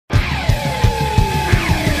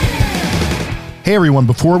Hey everyone,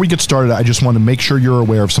 before we get started, I just want to make sure you're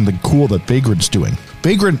aware of something cool that Vagrant's doing.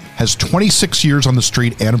 Vagrant has 26 years on the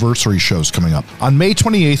street anniversary shows coming up. On May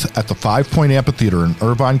 28th at the 5 Point Amphitheater in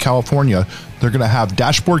Irvine, California, they're going to have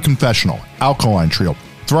Dashboard Confessional, Alkaline Trio,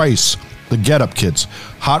 Thrice, The Get Up Kids,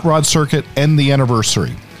 Hot Rod Circuit, and The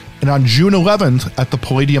Anniversary. And on June 11th at the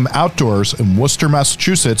Palladium Outdoors in Worcester,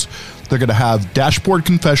 Massachusetts, they're going to have Dashboard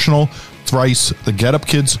Confessional, Thrice, The Get Up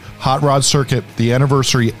Kids, Hot Rod Circuit, The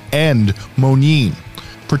Anniversary, and Moneen.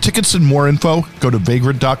 For tickets and more info, go to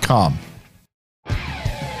vagrant.com.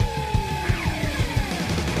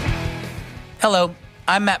 Hello,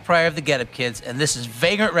 I'm Matt Pryor of the Get Up Kids, and this is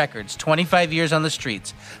Vagrant Records, 25 years on the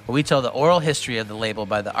streets, where we tell the oral history of the label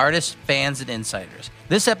by the artists, fans, and insiders.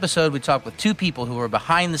 This episode, we talk with two people who were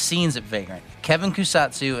behind the scenes at Vagrant, Kevin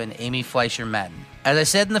Kusatsu and Amy Fleischer-Madden. As I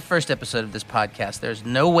said in the first episode of this podcast, there's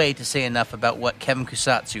no way to say enough about what Kevin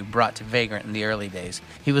Kusatsu brought to Vagrant in the early days.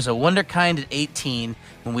 He was a wonderkind at 18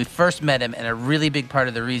 when we first met him, and a really big part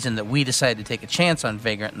of the reason that we decided to take a chance on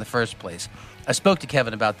Vagrant in the first place. I spoke to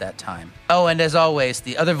Kevin about that time. Oh, and as always,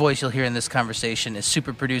 the other voice you'll hear in this conversation is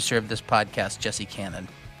super producer of this podcast, Jesse Cannon.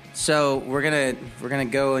 So we're gonna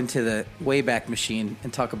go into the Wayback Machine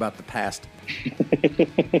and talk about the past.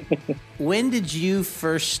 When did you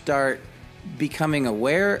first start becoming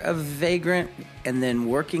aware of Vagrant and then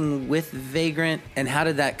working with Vagrant, and how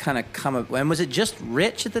did that kind of come up? And was it just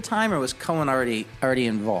Rich at the time, or was Cohen already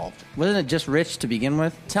involved? Wasn't it just Rich to begin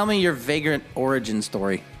with? Tell me your Vagrant origin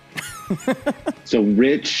story. So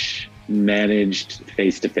Rich managed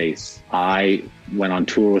Face to Face. I went on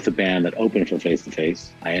tour with a band that opened for Face to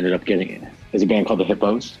Face. I ended up getting it. There's a band called the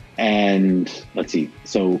Hippos, and let's see.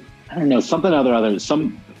 So I don't know, something other.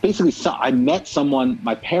 Basically, I met someone.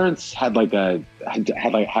 My parents had like a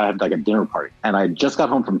dinner party, and I just got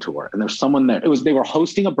home from tour, and there's someone there. They were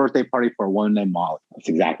hosting a birthday party for a woman named Molly. That's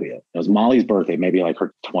exactly it. It was Molly's birthday, maybe like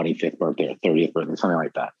her 25th birthday or 30th birthday, something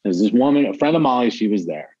like that. There's this woman, a friend of Molly. She was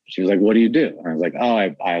there. She was like, "What do you do?" And I was like, "Oh,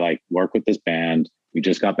 I like work with this band. We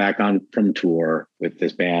just got back on from tour with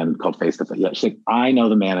this band called Face to Face." Yeah, she's like, "I know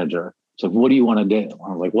the manager." So what do you want to do? I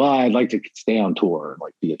was like, well, I'd like to stay on tour,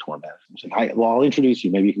 like be a tour manager. She's like, well, I'll introduce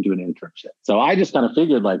you. Maybe you can do an internship. So I just kind of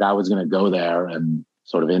figured like I was going to go there and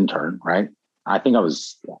sort of intern, right? I think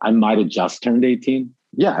I might have just turned 18.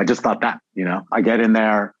 Yeah, I just thought that, I get in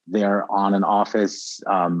there, they're on an office,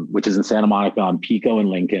 which is in Santa Monica on Pico and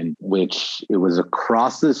Lincoln, which it was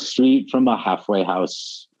across the street from a halfway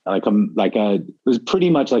house, it was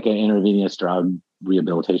pretty much like an intravenous drug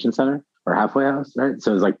rehabilitation center or halfway house, right?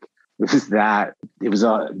 So it was like, there was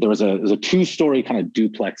a 2-story kind of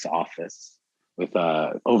duplex office with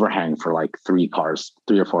a overhang for like 3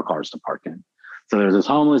 or 4 cars to park in. So there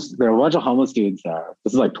were a bunch of homeless dudes there.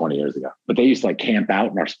 This is like 20 years ago, but they used to like camp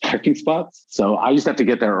out in our parking spots. So I used to have to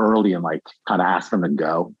get there early and like kind of ask them to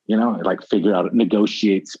go, and like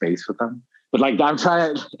negotiate space with them. But like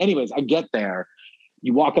anyways, I get there.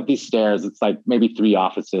 You walk up these stairs, it's like maybe 3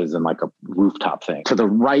 offices and like a rooftop thing. To the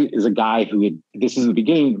right is a guy this is the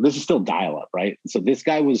beginning, this is still dial-up, right? So this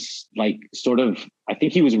guy was like I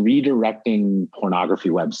think he was redirecting pornography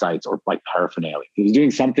websites or like paraphernalia. He was doing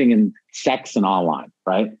something in sex and online,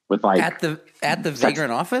 right? With like at the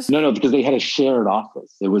Vagrant office? No, because they had a shared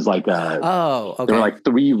office. It was like okay. There were like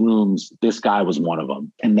 3 rooms. This guy was one of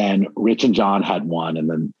them. And then Rich and John had one. And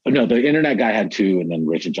then, the internet guy had 2. And then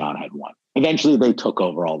Rich and John had one. Eventually they took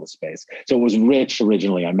over all the space. So it was Rich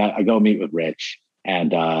originally. I go meet with Rich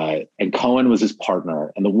and Cohen was his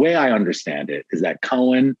partner. And the way I understand it is that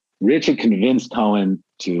Rich had convinced Cohen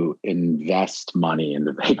to invest money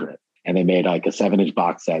into Vagrant. And they made like a 7-inch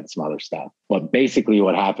box set and some other stuff. But basically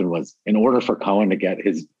what happened was in order for Cohen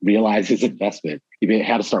to realize his investment, he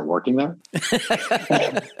had to start working there.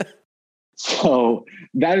 So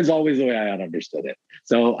that is always the way I understood it.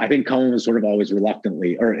 So I think Cohen was sort of always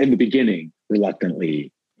reluctantly,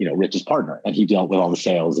 Rich's partner. And he dealt with all the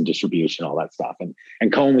sales and distribution, all that stuff.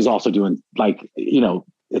 And Cohen was also doing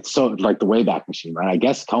it's so like the Wayback Machine, right? I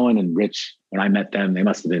guess Cohen and Rich, when I met them, they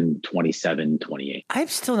must have been 27, 28. I'm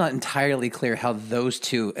still not entirely clear how those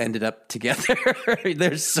two ended up together.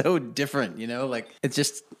 They're so different, it's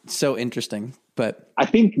just so interesting. But I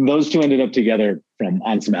think those two ended up together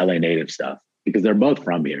on some LA native stuff because they're both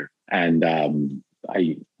from here. And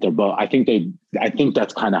I think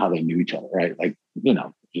that's kind of how they knew each other, right? Like,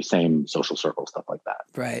 your same social circle, stuff like that.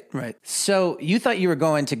 Right. So you thought you were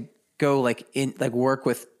going to go work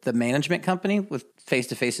with the management company, with Face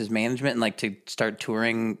to Face's management, and like to start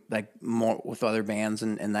touring like more with other bands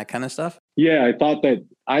and that kind of stuff? Yeah,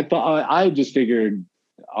 I just figured,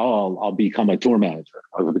 I'll become a tour manager.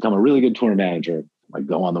 I'll become a really good tour manager, like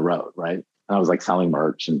go on the road, right? And I was like selling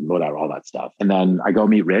merch and whatever, all that stuff. And then I go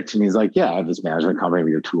meet Rich and he's like, yeah, I have this management company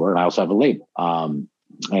with your tour. And I also have a label.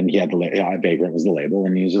 And he had Vagrant was the label.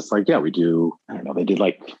 And he was just like, yeah, we do. I don't know. They did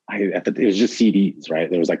it was just CDs, right?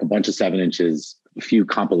 There was like a bunch of 7 inches, a few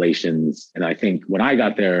compilations. And I think when I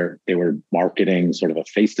got there, they were marketing sort of a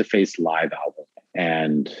face-to-face live album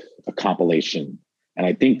and a compilation. And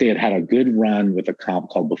I think they had a good run with a comp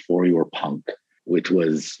called Before You Were Punk, which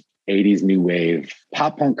was 80s new wave,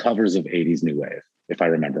 pop punk covers of 80s new wave, if I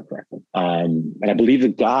remember correctly. And I believe the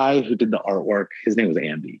guy who did the artwork, his name was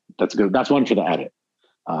Andy. That's good. That's one for the edit.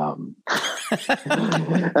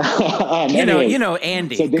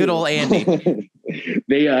 Andy, so good old Andy.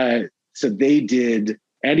 They did,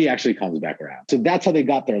 Andy actually comes back around. So that's how they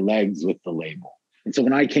got their legs with the label. And so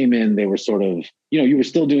when I came in, they were sort of, you were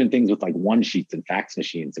still doing things with like one sheets and fax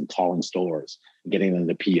machines and calling stores, getting them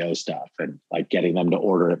the PO stuff and like getting them to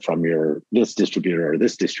order it from this distributor or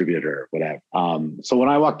this distributor or whatever. So when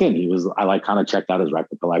I walked in, I kind of checked out his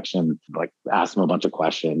record collection, like asked him a bunch of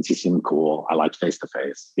questions. He seemed cool. I liked Face to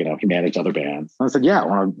Face. He managed other bands. And I said, yeah, I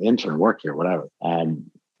want to intern, work here, whatever.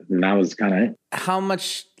 And that was kind of it. How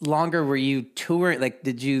much longer were you touring? Like,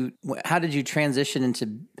 how did you transition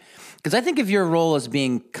into, because I think of your role as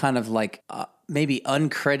being kind of like maybe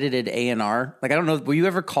uncredited A&R. Like, I don't know, were you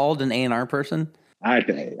ever called an A&R person? I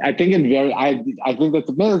think that's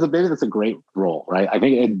a great role, right? I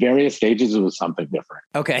think at various stages it was something different.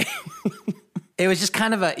 Okay. It was just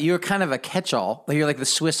you were kind of a catch-all. Like, you're like the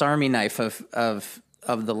Swiss Army knife of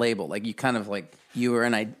the label. Like, you kind of like, you were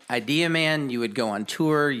an idea man, you would go on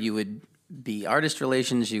tour, you would be artist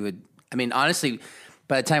relations, honestly,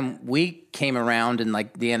 by the time we came around and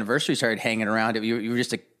like the anniversary started hanging around, you were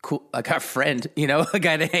just a friend, a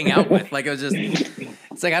guy to hang out with. Like, it was just,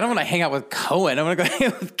 it's like, I don't want to hang out with Cohen. I want to go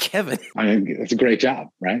hang out with Kevin. I mean, it's a great job,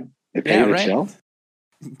 right? Get paid to chill.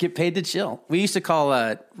 Get paid to chill. We used to call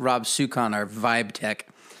Rob Sukon our vibe tech.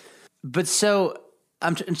 But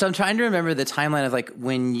I'm trying to remember the timeline of like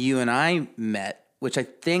when you and I met, which I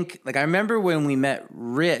think, like, I remember when we met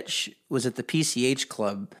Rich was at the PCH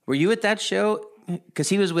Club. Were you at that show? Because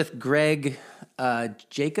he was with Greg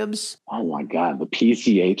Jacobs. Oh my God, the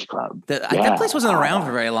PCH Club. That place wasn't around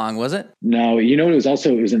for very long, was it? No, it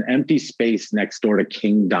was an empty space next door to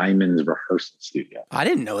King Diamond's rehearsal studio. I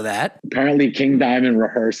didn't know that. Apparently King Diamond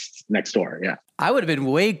rehearsed next door, yeah. I would have been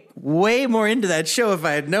way, way more into that show if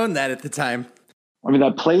I had known that at the time. I mean,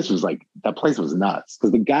 that place was nuts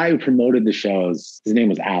because the guy who promoted the shows, his name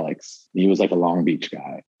was Alex. He was like a Long Beach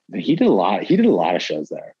guy. And he did a lot of shows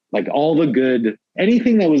there. Like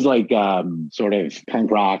anything that was like sort of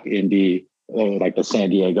punk rock, indie, like the San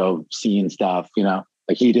Diego scene stuff,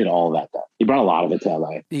 like he did all that stuff. He brought a lot of it to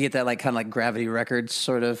LA. You get that like kind of like Gravity Records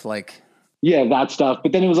sort of like. Yeah, that stuff.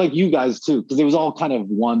 But then it was like you guys too, because it was all kind of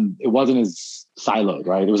one. It wasn't as siloed,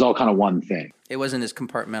 right? It was all kind of one thing. It wasn't as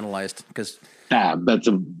compartmentalized because. Yeah, that's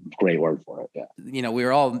a great word for it. Yeah. We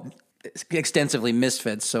were all extensively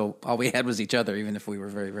misfits, so all we had was each other, even if we were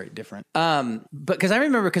very, very different. But because I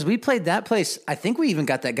remember, because we played that place, I think we even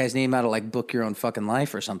got that guy's name out of like Book Your Own Fucking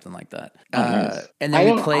Life or something like that. Nice. And then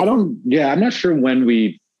I'm not sure when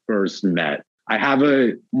we first met. I have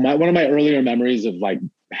one of my earlier memories of like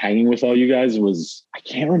hanging with all you guys was, I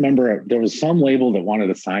can't remember, there was some label that wanted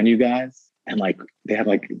to sign you guys, and like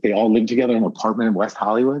they all lived together in an apartment in West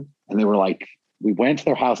Hollywood, and they were like, we went to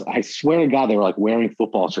their house. I swear to God, they were like wearing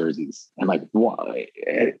football jerseys and like,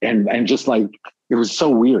 and just like, it was so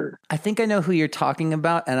weird. I think I know who you're talking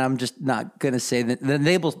about, and I'm just not going to say that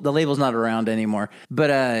the label's not around anymore,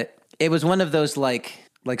 but it was one of those like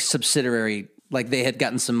subsidiary, like they had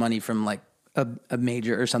gotten some money from like a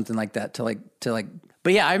major or something like that to like,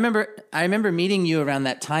 but yeah, I remember meeting you around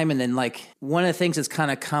that time. And then like one of the things that's kind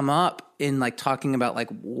of come up in like talking about like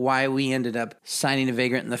why we ended up signing to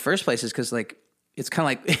Vagrant in the first place is because like, it's kind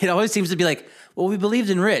of like, it always seems to be like, well, we believed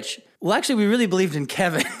in Rich. Well, actually, we really believed in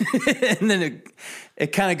Kevin. And then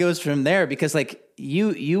it kind of goes from there because like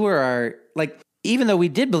you were our, like, even though we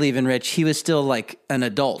did believe in Rich, he was still like an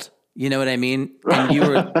adult. You know what I mean? And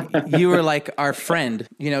you were like our friend,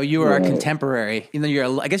 you were our contemporary.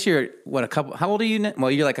 I guess you're how old are you now?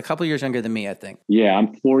 Well, you're like a couple years younger than me, I think. Yeah,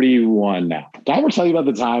 I'm 41 now. Did I ever tell you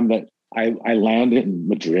about the time that I landed in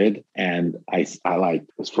Madrid and I like, it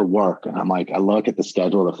was for work. And I'm like, I look at the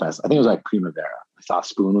schedule of the fest. I think it was like Primavera. I saw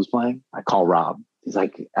Spoon was playing. I call Rob. He's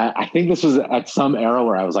like, I think this was at some era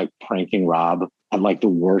where I was like pranking Rob at like the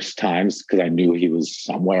worst times because I knew he was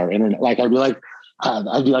somewhere. Like I'd be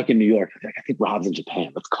like in New York. I'd be like, I think Rob's in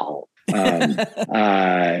Japan. Let's call him.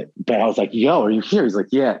 But I was like, yo, are you here? He's like,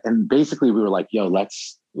 yeah. And basically we were like, yo,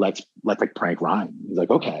 let's like prank Ryan. He's like,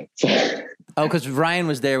 okay. Oh, because Ryan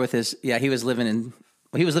was there with his. Yeah, he was living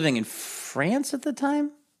in France at the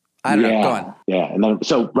time. I don't know. Go on. Yeah, and then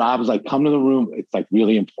so Rob was like, "Come to the room. It's like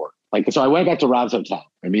really important." Like, so I went back to Rob's hotel.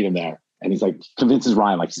 I meet him there, and he's like, convinces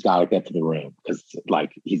Ryan like he's got to get to the room because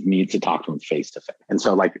like he needs to talk to him face to face. And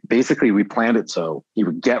so like basically we planned it so he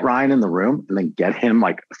would get Ryan in the room and then get him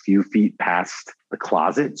like a few feet past the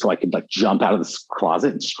closet, so I could like jump out of the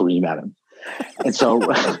closet and scream at him. And so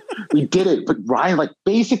we did it, but Ryan like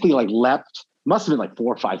basically like leapt. Must have been like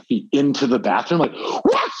 4 or 5 feet into the bathroom, like,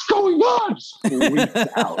 what's going on? Screamed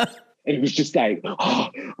out. And it was just like,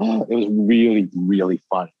 it was really, really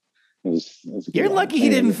funny. You're lucky he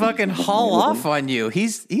didn't fucking haul off on you.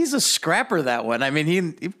 He's a scrapper, that one. I mean,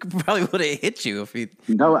 he probably would have hit you if he.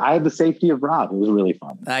 No, I had the safety of Rob. It was really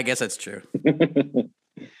fun. I guess that's true.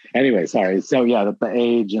 Anyway, sorry. So yeah, the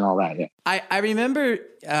age and all that. Yeah. I remember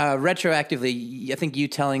retroactively, I think you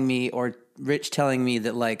telling me or Rich telling me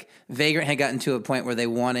that like Vagrant had gotten to a point where they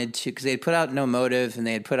wanted to, because they had put out No Motive and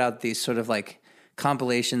they had put out these sort of like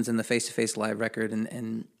compilations in the Face to Face live record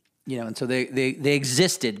and you know, and so they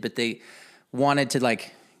existed, but they wanted to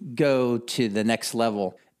like go to the next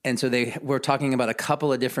level. And so they were talking about a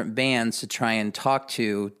couple of different bands to try and talk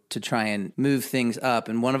to try and move things up.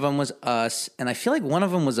 And one of them was us. And I feel like one of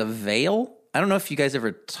them was Avail. I don't know if you guys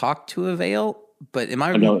ever talked to Avail, but am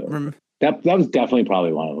I... That was definitely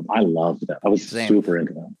probably one of them. I loved that. I was super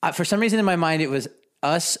into them. For some reason in my mind, it was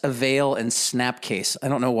us, Avail, and Snapcase. I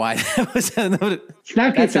don't know why.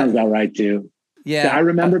 Snapcase sounds about right too. Yeah. I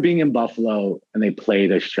remember being in Buffalo and they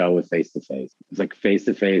played a show with Face to Face. It was like Face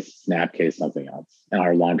to Face, Snapcase, something else. And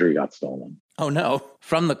our laundry got stolen. Oh no.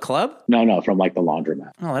 From the club? No, from like the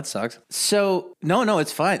laundromat. Oh, that sucks. So no,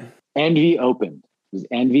 it's fine. Envy opened. It was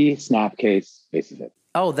Envy, Snapcase, Face to Face.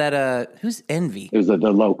 Oh, that who's Envy? It was the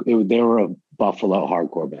local. They were a Buffalo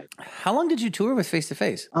hardcore band. How long did you tour with Face to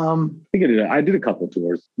Face? I think I did a couple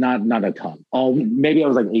tours, not a ton. Maybe I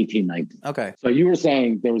was like 18, 19. Okay. So you were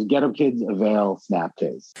saying there was Get Up Kids, Avail,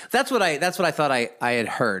 Snapcase. That's what I thought I had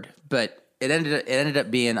heard, but it ended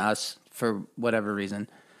up being us for whatever reason.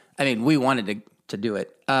 I mean, we wanted to do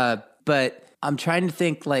it, but I'm trying to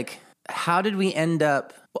think like, how did we end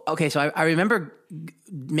up? Okay, so I remember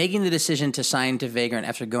making the decision to sign to Vagrant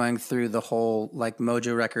after going through the whole like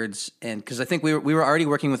Mojo Records, and because I think we were already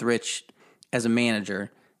working with Rich as a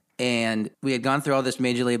manager, and we had gone through all this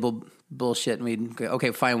major label bullshit, and we'd go,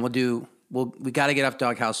 okay, fine, we got to get off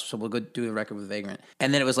Doghouse, so we'll go do a record with Vagrant,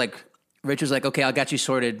 and then it was like Rich was like, okay, I got you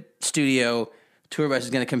sorted, studio. Tour bus is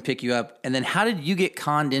going to come pick you up. And then how did you get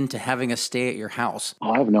conned into having us stay at your house?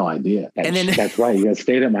 Oh, I have no idea. That's right. You guys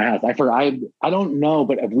stayed at my house. I forgot. I don't know,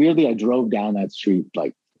 but weirdly, I drove down that street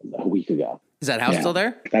like a week ago. Is that house still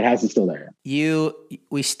there? That house is still there.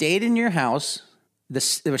 We stayed in your house.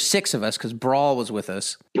 There were 6 of us because Brawl was with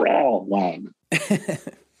us. Brawl, wow.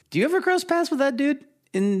 Do you ever cross paths with that dude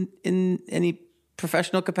in any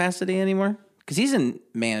professional capacity anymore? Because he's in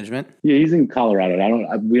management. Yeah, he's in Colorado.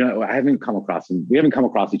 I haven't come across him. We haven't come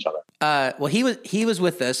across each other. Well, he was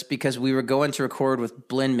with us because we were going to record with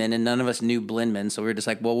Blindman, and none of us knew Blindman. So we were just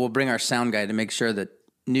like, well, we'll bring our sound guy to make sure that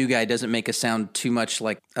new guy doesn't make us sound too much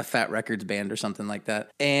like a Fat Records band or something like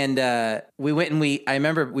that. And we went and I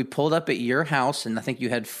remember we pulled up at your house, and I think you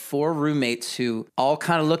had 4 roommates who all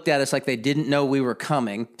kind of looked at us like they didn't know we were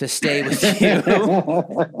coming to stay with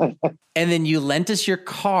you. And then you lent us your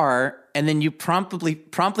car, and then you promptly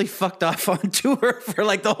fucked off on tour for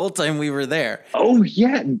like the whole time we were there. Oh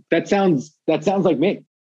yeah, that sounds like me.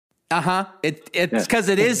 Uh-huh. It's because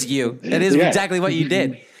it is you. It is exactly what you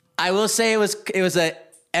did. I will say it was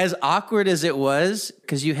as awkward as it was,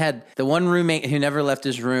 because you had the one roommate who never left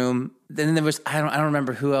his room. Then there was I don't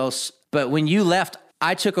remember who else. But when you left,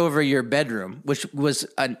 I took over your bedroom, which was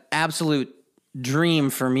an absolute dream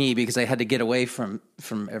for me because I had to get away from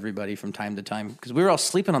everybody from time to time, because we were all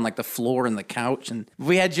sleeping on like the floor and the couch, and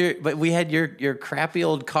we had your crappy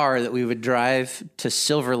old car that we would drive to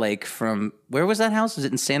Silver Lake from. Where was that house? Was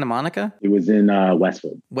it in Santa Monica? It was in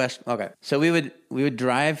Westwood. Okay. So we would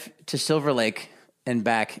drive to Silver Lake and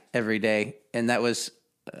back every day, and that was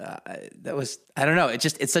I don't know.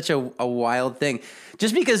 It's such a wild thing,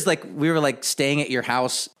 just because like we were like staying at your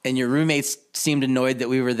house and your roommates seemed annoyed that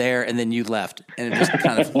we were there, and then you left, and it just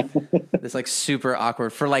kind of it's like super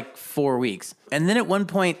awkward for like 4 weeks. And then at one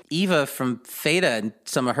point, Eva from Theta and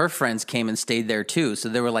some of her friends came and stayed there too. So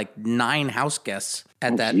there were like 9 house guests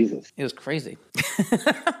at that. Jesus. It was crazy.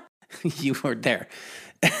 You weren't there.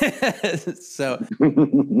 So,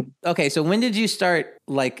 okay. So when did you start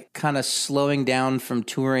like kind of slowing down from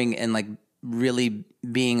touring and like really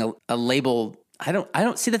being a label? I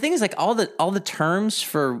don't see. The thing is like all the terms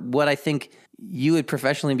for what I think you would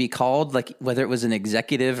professionally be called, like whether it was an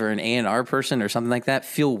executive or an A&R person or something like that,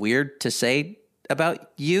 feel weird to say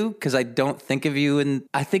about you? Because I don't think of you, and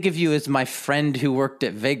I think of you as my friend who worked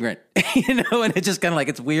at Vagrant, and it's just kind of like,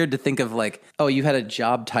 it's weird to think of like, oh, you had a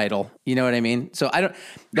job title, you know what I mean? So I don't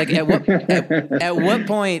like at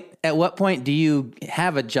what point do you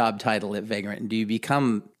have a job title at Vagrant, and do you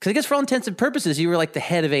become, because I guess for all intents and purposes you were like the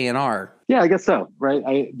head of A&R. Yeah, I guess so. Right.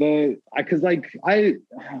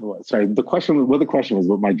 Sorry, the question was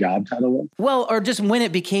what my job title was. Well, or just when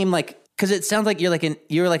it became like, because it sounds like you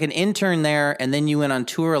were like an intern there, and then you went on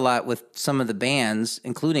tour a lot with some of the bands,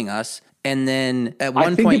 including us. And then at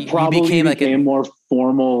one point you became more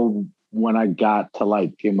formal when I got to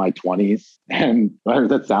like in my 20s. And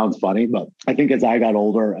that sounds funny, but I think as I got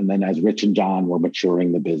older and then as Rich and John were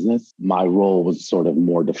maturing the business, my role was sort of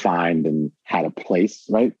more defined and had a place,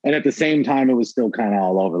 right? And at the same time, it was still kind of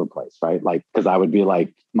all over the place, right? Like, because I would be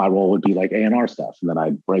like, my role would be like A&R stuff. And then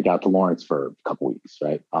I'd break out to Lawrence for a couple weeks,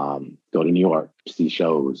 right? Go to New York, see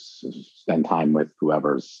shows, spend time with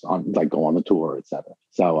whoever's on, like go on the tour, etc.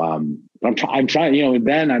 So I'm trying,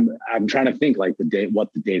 then I'm trying to think like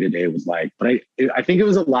what the day-to-day was like. But I think it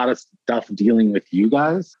was a lot of stuff dealing with you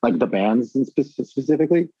guys, like the bands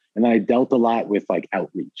specifically. And then I dealt a lot with like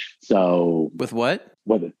outreach. So with what?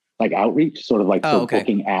 Like outreach, sort of like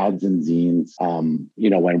booking ads and zines. When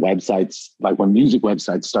music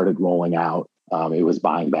websites started rolling out, it was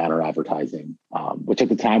buying banner advertising, which at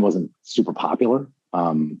the time wasn't super popular.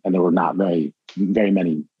 And there were not very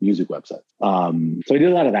many music websites. So I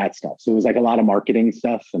did a lot of that stuff. So it was like a lot of marketing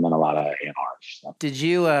stuff and then a lot of A&R stuff. Did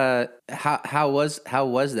you, how was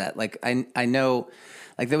that? Like, I know,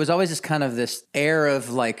 like there was always this kind of this air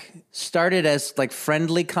of like, started as like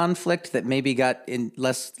friendly conflict that maybe got in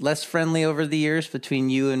less friendly over the years between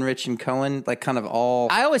you and Rich and Cohen, like kind of all,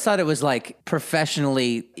 I always thought it was like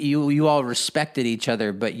professionally, you all respected each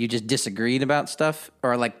other, but you just disagreed about stuff,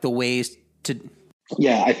 or like the ways to.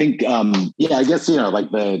 Yeah, I think, I guess,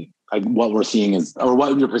 what we're seeing is, or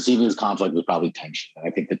what you're perceiving as conflict was probably tension. And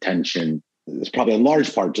I think the tension is probably a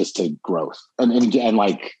large part just to growth and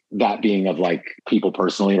like that being of like people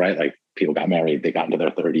personally, right? Like people got married, they got into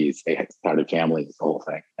their 30s, they had started families, the whole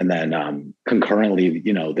thing. And then concurrently,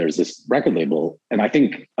 there's this record label. And I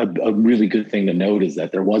think a really good thing to note is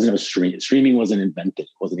that there wasn't streaming wasn't invented,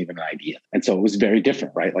 it wasn't even an idea. And so it was very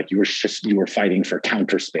different, right? Like you were fighting for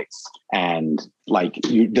counter space, and like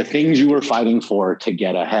the things you were fighting for to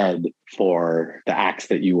get ahead for the acts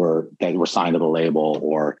that were signed to the label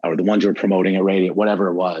or the ones you were promoting at radio, whatever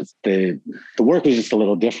it was, the work was just a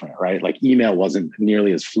little different, right? Like email wasn't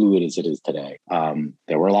nearly as fluid as it is today.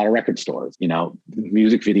 There were a lot of record stores,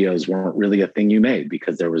 music videos weren't really a thing you made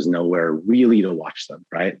because there was nowhere really to watch them,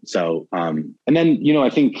 right? So, and then, I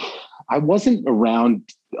think I wasn't around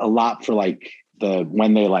a lot for like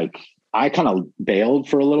I kind of bailed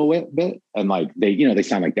for a little bit, and like they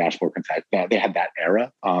sound like Dashboard Confetti. They had that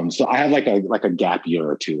era. So I had like a gap year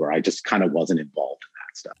or two where I just kind of wasn't involved in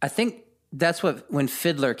that stuff. I think that's when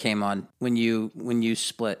Fiddler came on, when you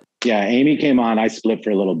split. Yeah, Amy came on, I split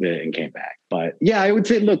for a little bit and came back. But yeah, I would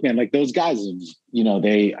say, look, man, like those guys,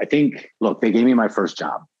 they gave me my first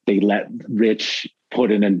job. They let Rich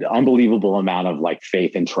put in an unbelievable amount of like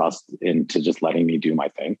faith and trust into just letting me do my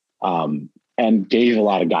thing. And gave a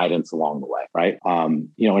lot of guidance along the way, right?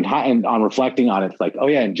 And on reflecting on it, it's like, oh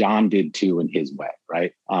yeah, and John did too in his way,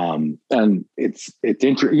 right? And it's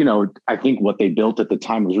interesting. I think what they built at the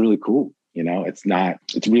time was really cool.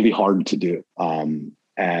 It's really hard to do. I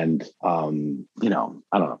don't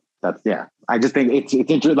know. I just think it's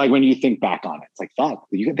interesting. Like when you think back on it, it's like, fuck,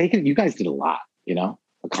 you guys did a lot,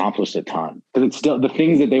 accomplished a ton. Because it's still the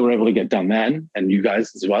things that they were able to get done then, and you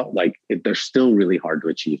guys as well, like they're still really hard to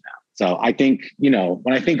achieve now. So I think, when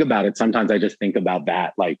I think about it, sometimes I just think about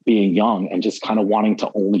that, like being young and just kind of wanting to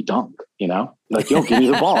only dunk, like, yo, give me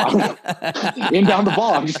the ball. Inbound the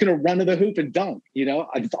ball. I'm just going to run to the hoop and dunk,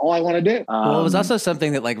 that's all I want to do. Well, it was also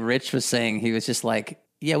something that like Rich was saying. He was just like,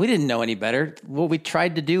 yeah, we didn't know any better. What we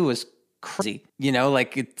tried to do was crazy,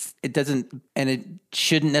 like it doesn't, and it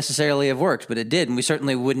shouldn't necessarily have worked, but it did. And we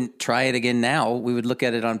certainly wouldn't try it again now. We would look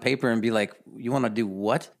at it on paper and be like, you want to do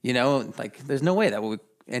what? Like there's no way that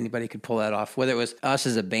anybody could pull that off, whether it was us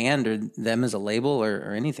as a band or them as a label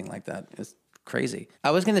or anything like that. It's crazy.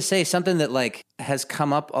 I was going to say something that like has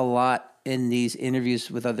come up a lot in these interviews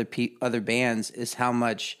with other bands is how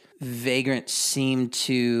much Vagrant seemed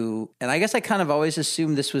to, and I guess I kind of always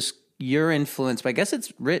assumed this was your influence, but I guess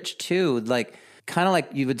it's Rich too. Like kind of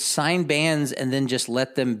like you would sign bands and then just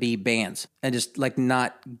let them be bands and just like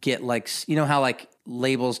not get like, how like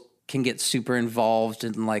labels can get super involved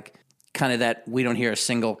and like kind of that we don't hear a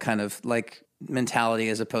single kind of like mentality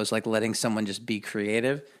as opposed to like letting someone just be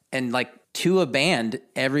creative. And like to a band,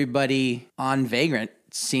 everybody on Vagrant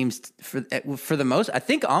seems for the most, I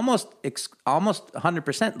think almost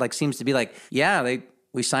 100% like seems to be like, yeah,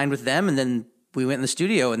 we signed with them and then we went in the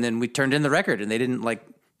studio and then we turned in the record and they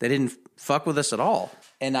didn't fuck with us at all.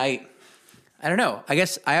 And I don't know. I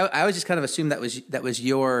guess I always just kind of assumed that was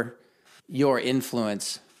your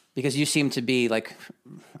influence because you seem to be like,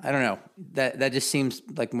 I don't know, that just seems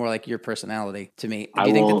like more like your personality to me. Do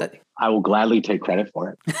you think that I will gladly take credit for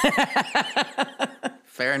it.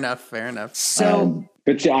 Fair enough. So,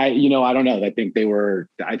 but I don't know. I think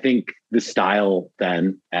the style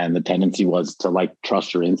then and the tendency was to like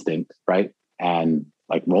trust your instinct, right? And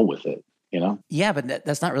like roll with it. Yeah, but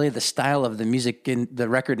that's not really the style of the music in the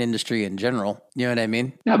record industry in general. You know what I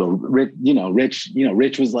mean? Yeah, but Rich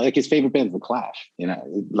was like his favorite band's The Clash.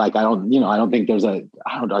 Like I don't think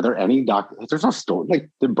are there any there's no story. Like,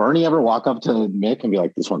 did Bernie ever walk up to Mick and be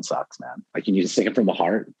like, "This one sucks, man. Like, you need to sing it from the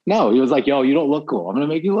heart"? No, he was like, "Yo, you don't look cool. I'm gonna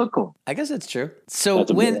make you look cool." I guess that's true. So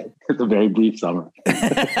it's a very brief summer.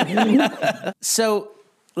 So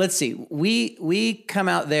let's see. We come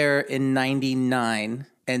out there in '99.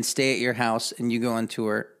 And stay at your house and you go on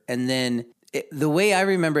tour. And then the way I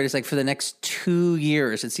remember it is like for the next 2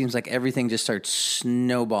 years, it seems like everything just starts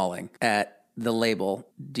snowballing at the label.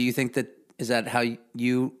 Do you think is that how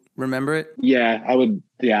you remember it? Yeah, I would.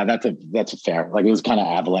 Yeah, that's a fair. Like, it was kind of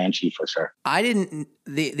avalanche-y for sure.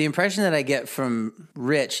 The impression that I get from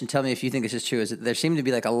Rich, and tell me if you think this is true, is that there seemed to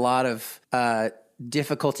be like a lot of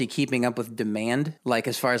difficulty keeping up with demand, like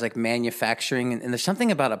as far as like manufacturing. And there's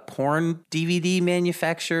something about a porn DVD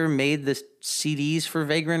manufacturer made the CDs for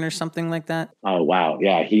Vagrant or something like that. Oh, wow.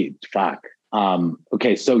 Yeah.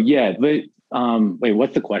 Okay. So yeah, but wait,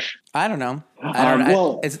 what's the question? I don't know.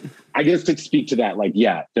 I guess to speak to that, like,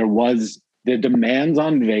 yeah, there was the demands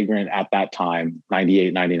on Vagrant at that time,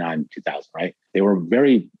 98, 99, 2000, right? It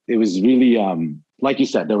was really, like you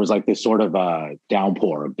said, there was like this sort of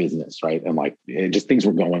downpour of business, right? And like things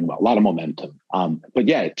were going well, a lot of momentum. But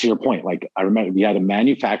yeah, to your point, like I remember we had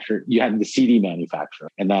you had the CD manufacturer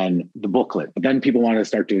and then the booklet, but then people wanted to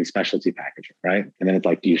start doing specialty packaging, right? And then it's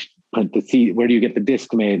like, do you print the CD? Where do you get the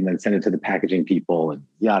disc made and then send it to the packaging people and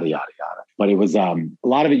yada, yada, yada. But it was a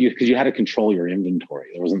lot of it because you had to control your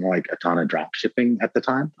inventory. There wasn't like a ton of drop shipping at the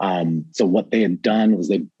time. So what they had done was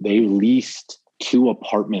they leased 2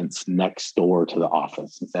 apartments next door to the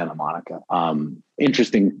office in Santa Monica.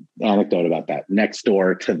 Interesting anecdote about that. Next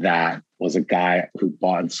door to that was a guy who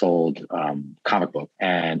bought and sold comic book,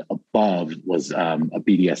 and above was a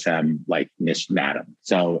BDSM like niche madam.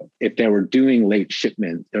 So if they were doing late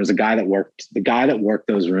shipment, there was a guy that worked. The guy that worked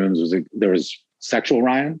those rooms there was Sexual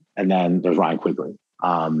Ryan, and then there's Ryan Quigley.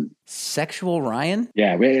 Sexual Ryan?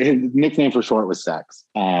 Yeah, his nickname for short was Sex.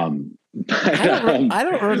 I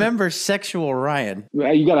don't remember Sexual Ryan.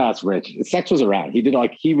 You got to ask Rich. Sex was around.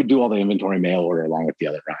 He would do all the inventory mail order along with the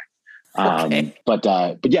other Ryan. Okay. But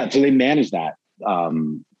yeah, so they managed that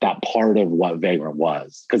part of what Vagrant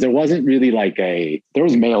was, because there wasn't really like there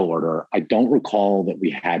was mail order. I don't recall that we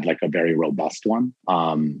had like a very robust one.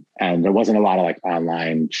 And there wasn't a lot of like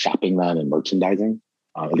online shopping then and merchandising.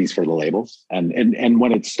 At least for the labels. And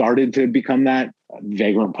when it started to become that,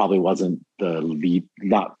 Vagrant probably wasn't the lead,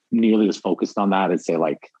 not nearly as focused on that as say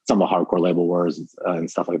like some of the hardcore label wars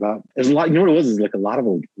and stuff like that. There's a lot, what it was is like a lot of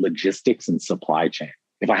logistics and supply chain.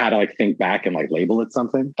 If I had to like think back and like label it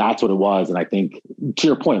something, that's what it was. And I think to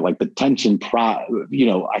your point, like the tension,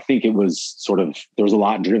 I think it was sort of, there was a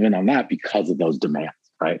lot driven on that because of those demands,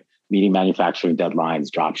 right? Meeting manufacturing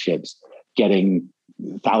deadlines, drop ships, getting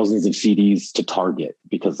thousands of CDs to Target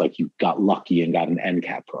because like you got lucky and got an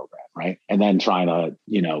NCAP program, right? And then trying to,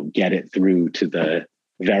 get it through to the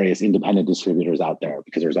various independent distributors out there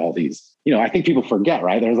because there's all these, I think people forget,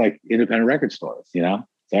 right? There's like independent record stores, So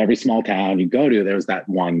every small town you go to, there's that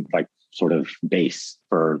one like sort of base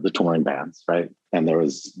for the touring bands, right? And there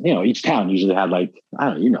was, each town usually had like, I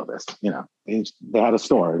don't know, this, they had a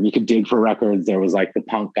store and you could dig for records. There was like the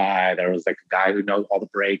punk guy. There was like a guy who knows all the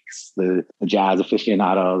breaks, the jazz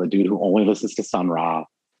aficionado, the dude who only listens to Sun Ra,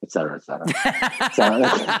 et cetera, et cetera.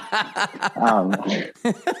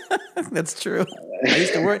 That's true.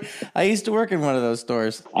 I used to work in one of those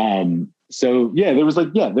stores. So yeah, there was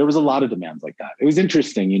a lot of demands like that. It was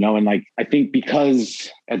interesting, and like, I think because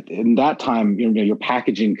in that time, your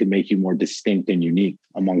packaging could make you more distinct and unique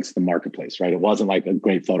amongst the marketplace, right? It wasn't like a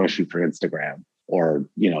great photo shoot for Instagram or,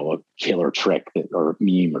 a killer trick or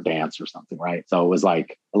meme or dance or something, right? So it was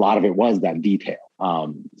like, a lot of it was that detail.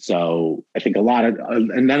 So I think a lot of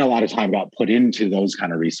time got put into those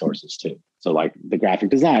kind of resources too. So like the graphic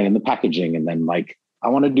design and the packaging, and then like I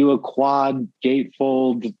want to do a quad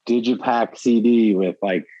gatefold digipack CD with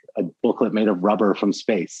like a booklet made of rubber from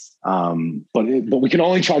space. But we can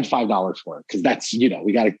only charge $5 for it because that's,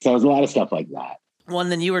 we got to. So there's a lot of stuff like that. Well,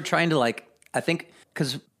 and then you were trying to I think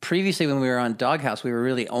because previously when we were on Doghouse, we were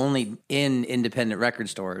really only in independent record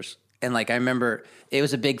stores. And I remember it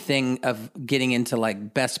was a big thing of getting into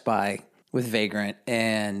Best Buy with Vagrant,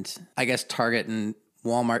 and I guess Target and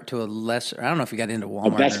Walmart to a lesser. I don't know if you got into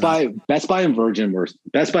Walmart. Best Buy and Virgin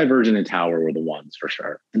and Tower were the ones for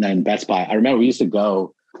sure. And then Best Buy, I remember we used to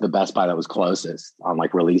go to the Best Buy that was closest on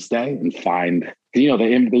release day and find, they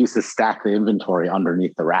used to stack the inventory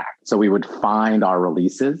underneath the rack. So we would find our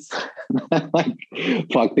releases,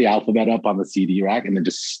 fuck the alphabet up on the CD rack, and then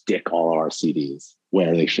just stick all of our CDs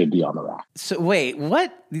where they should be on the rack. So wait,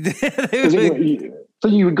 what? So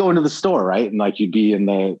you would go into the store, right? And you'd be in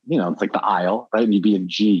the, it's the aisle, right? And you'd be in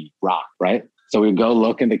G rock, right? So we'd go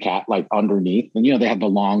look in the underneath, and they had the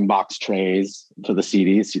long box trays for the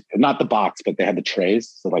CDs, not the box, but they had the trays,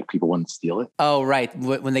 so people wouldn't steal it. Oh, right.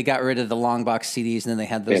 When they got rid of the long box CDs, and then they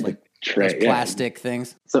had those those plastic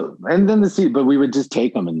things. So and then but we would just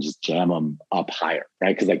take them and just jam them up higher,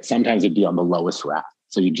 right? Because sometimes it'd be on the lowest rack.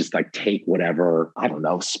 So you just take whatever, I don't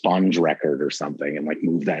know, sponge record or something and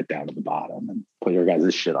move that down to the bottom and put your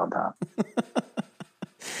guys' shit on top.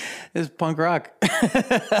 It's punk rock.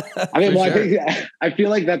 I mean, I feel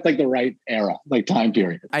like that's the right era, time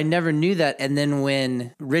period. I never knew that. And then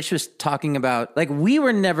when Rich was talking about, we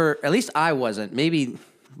were never, at least I wasn't, maybe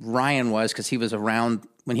Ryan was because he was around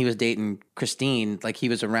when he was dating Christine, he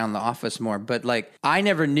was around the office more, but I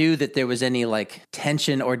never knew that there was any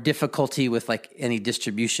tension or difficulty with any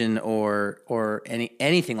distribution or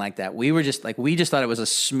anything like that. We were just we just thought it was a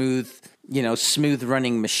smooth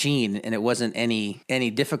running machine, and it wasn't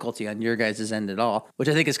any difficulty on your guys' end at all, which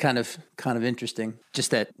I think is kind of interesting.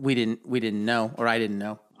 Just that we didn't know, or I didn't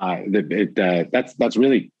know.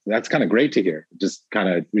 That's kind of great to hear. It just kind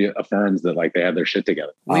of reaffirms that they have their shit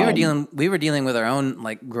together. We were dealing with our own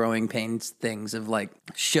growing pains things of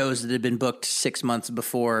shows that had been booked 6 months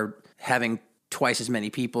before, having twice as many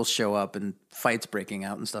people show up and fights breaking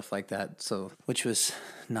out and stuff like that. So, which was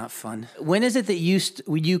not fun. When is it that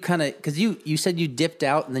you kind of, because you said you dipped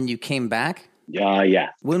out and then you came back? Yeah.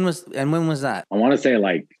 When was that? I want to say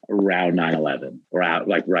around 9/11 or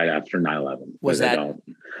right after 9/11. Was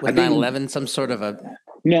 9/11 some sort of a?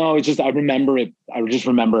 No, it's just, I remember it. I just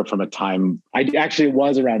remember it from a time. It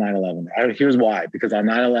was around 9/11. Here's why, because on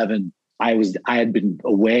 9/11, I had been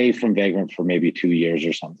away from Vagrant for maybe 2 years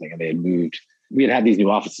or something, and they had moved. We had these new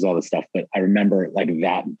offices, all this stuff, but I remember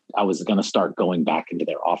that I was going to start going back into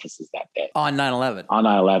their offices that day. On 9/11. On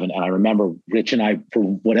 9/11. And I remember Rich and I, for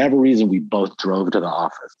whatever reason, we both drove to the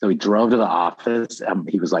office. So we drove to the office and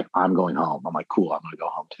he was like, I'm going home. I'm like, cool, I'm going to go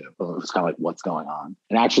home too. So it was kind of what's going on?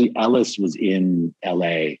 And actually Ellis was in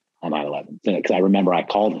LA on 9/11 because I remember I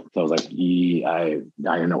called him. So I was like, I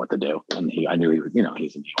didn't know what to do. And I knew he was,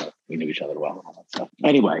 he's in New York. We knew each other well and all that stuff.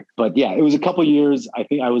 Anyway, but yeah, it was a couple of years. I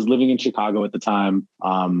think I was living in Chicago at the time.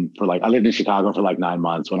 I lived in Chicago for 9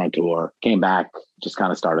 months, went on tour, came back, just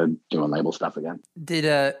kind of started doing label stuff again.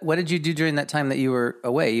 What did you do during that time that you were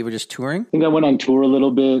away? You were just touring? I think I went on tour a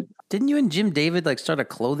little bit. Didn't you and Jim David start a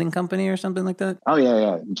clothing company or something like that? Oh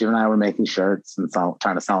yeah. Jim and I were making shirts and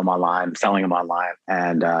trying to selling them online.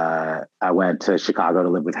 And I went to Chicago to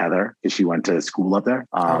live with Heather because she went to school up there.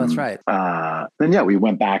 That's right. Then we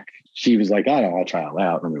went back. She was like, oh, I'll try LA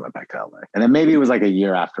out. And then we went back to LA. And then maybe it was a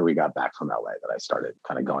year after we got back from LA that I started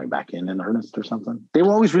kind of going back in earnest or something. They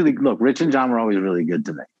were always Rich and John were always really good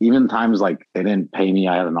to me. Even times they didn't pay me.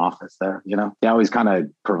 I had an office there, They always kind of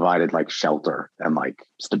provided shelter and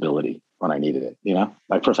stability when I needed it,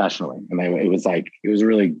 professionally. And it was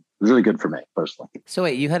really good for me personally. So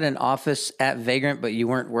wait, you had an office at Vagrant, but you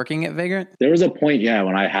weren't working at Vagrant? There was a point,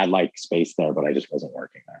 when I had space there, but I just wasn't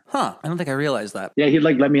working there. Huh. I don't think I realized that. Yeah, he'd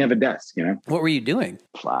let me have a desk, What were you doing?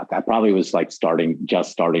 Fuck, I probably was starting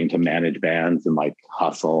to manage bands and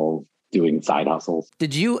hustle, doing side hustles.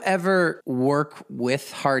 Did you ever work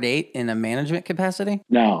with Hard Eight in a management capacity?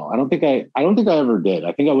 No, I don't think I ever did.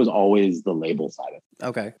 I think I was always the label side of it.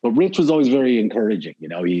 Okay. But Rich was always very encouraging.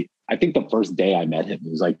 I think the first day I met him, he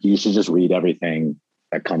was like, you should just read everything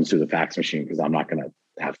that comes through the fax machine because I'm not going to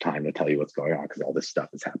have time to tell you what's going on because all this stuff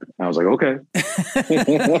is happening. And I was like, okay.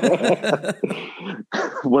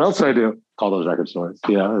 What else do I do? call those record stores.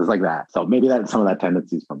 You know, it's like that. So maybe that some of that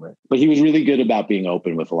tendencies from Rich. But he was really good about being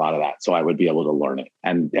open with a lot of that. So I would be able to learn it.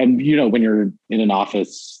 And you know, when you're in an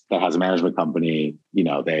office that has a management company, you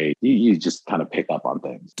know, you just kind of pick up on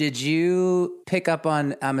things. Did you pick up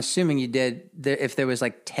on, I'm assuming you did, if there was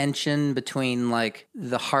like tension between like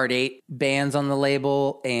the Hard Eight bands on the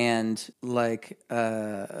label and like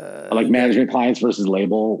management clients versus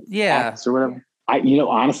label acts or whatever?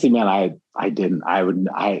 Honestly, man, I didn't.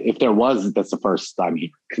 If there was, that's the first time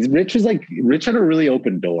because Rich had a really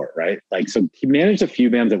open door, right? Like, so he managed a few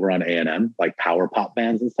bands that were on A&M, like power pop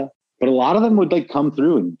bands and stuff. But a lot of them would like come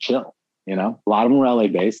through and chill. You know, a lot of them were LA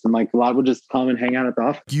based, and like a lot would just come and hang out at the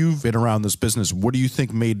office. You've been around this business. What do you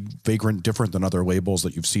think made Vagrant different than other labels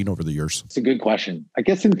that you've seen over the years? It's a good question. I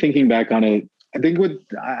guess in thinking back on it, I think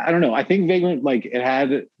I don't know. I think Vagrant, like it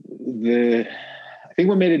had I think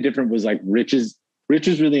what made it different was like Rich is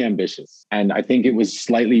really ambitious. And I think it was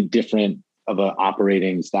slightly different of an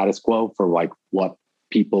operating status quo for like what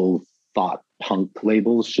people thought punk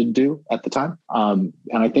labels should do at the time. And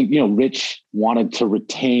I think, Rich wanted to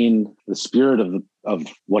retain the spirit of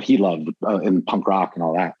what he loved in punk rock and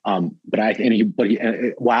all that. He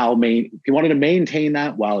wanted to maintain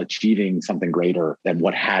that while achieving something greater than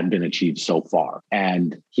what had been achieved so far.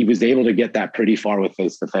 And he was able to get that pretty far with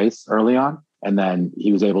Face to Face early on. And then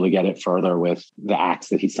he was able to get it further with the acts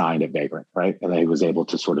that he signed at Vagrant, right? And then he was able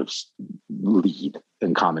to sort of lead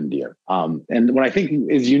and commandeer. And what I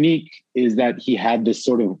think is unique is that he had this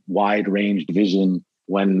sort of wide ranged vision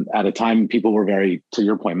when at a time people were very, to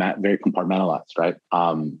your point, Matt, very compartmentalized, right?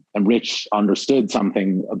 And Rich understood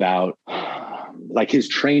something about like his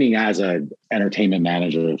training as an entertainment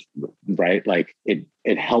manager, right? Like it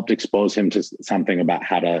helped expose him to something about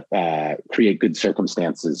how to create good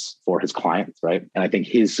circumstances for his clients, right? And I think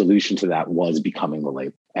his solution to that was becoming the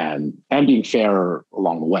label and being fair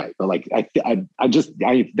along the way. But like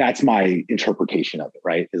that's my interpretation of it,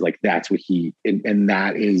 right? Is like that's what and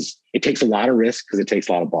that is. It takes a lot of risk because it takes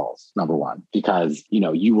a lot of balls, number one, because,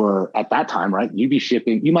 you were at that time, right? You'd be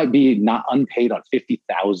shipping, you might be not unpaid on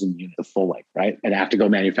 50,000 units of full length, right? And have to go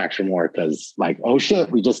manufacture more because like, oh shit,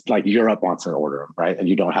 we just like Europe wants to order them, right? And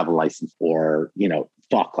you don't have a license or,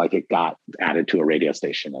 like it got added to a radio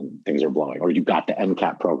station and things are blowing, or you got the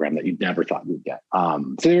MCAP program that you never thought you'd get.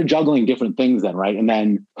 So they were juggling different things then, right? And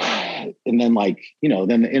then like,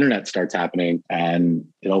 then the internet starts happening and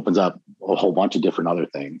it opens up a whole bunch of different other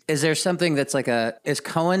things. Is there something that's like is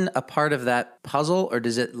Cohen a part of that puzzle, or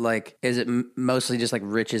is it mostly just like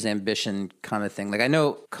Rich's ambition kind of thing? Like I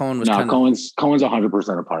know Cohen was Cohen's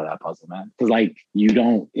 100% a part of that puzzle, man. Cause like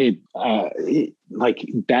like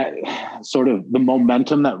that sort of the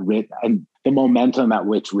momentum at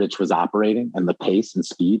which Rich was operating and the pace and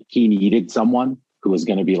speed, he needed someone who was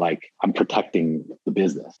going to be like, I'm protecting the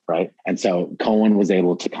business, right? And so Cohen was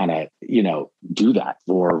able to kind of, do that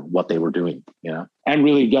for what they were doing, and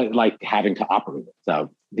really get like having to operate it.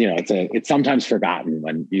 So, it's sometimes forgotten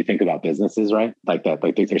when you think about businesses, right? Like that,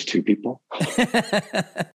 like there's two people.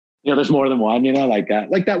 There's more than one, like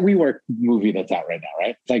that WeWork movie that's out right now,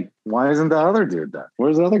 right? It's like, why isn't the other dude there?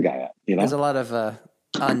 Where's the other guy at? There's a lot of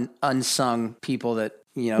unsung people that,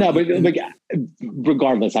 No, but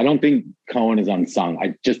regardless, I don't think Cohen is unsung.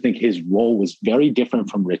 I just think his role was very different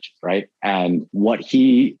from Rich's, right? And what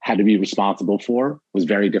he had to be responsible for was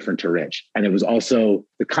very different to Rich. And it was also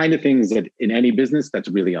the kind of things that in any business that's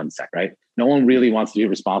really unsexy, right? No one really wants to be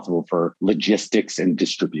responsible for logistics and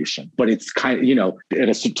distribution, but it's kind of,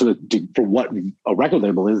 for what a record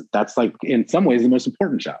label is, that's like in some ways the most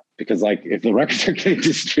important job, because like if the records are getting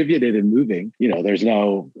distributed and moving, there's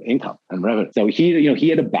no income and revenue. So he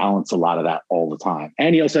had to balance a lot of that all the time.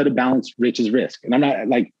 And he also had to balance Rich's risk. And I'm not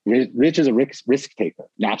like, Rich is a risk taker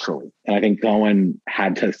naturally. And I think Cohen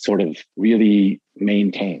had to sort of really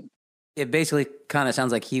maintain. It basically kind of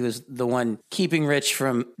sounds like he was the one keeping Rich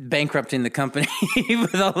from bankrupting the company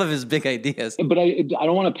with all of his big ideas. But I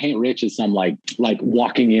don't want to paint Rich as some like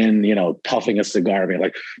walking in, puffing a cigar, being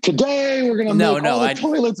like, today we're going to make all the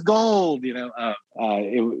toilets gold, So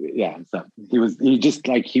he was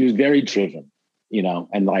very driven,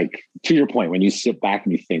 and like, to your point, when you sit back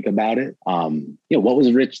and you think about it, what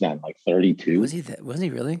was Rich then? Like 32? Wasn't he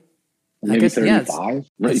really? Maybe 35.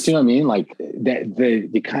 Right? You see what I mean? Like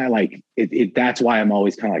the kind of like it. That's why I'm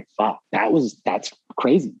always kind of like, fuck, that's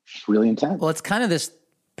crazy. It's really intense. Well, it's kind of this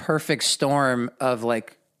perfect storm of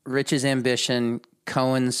like Rich's ambition,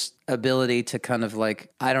 Cohen's ability to kind of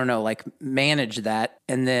like, I don't know, like manage that,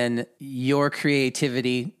 and then your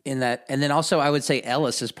creativity in that. And then also I would say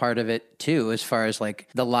Ellis is part of it too, as far as like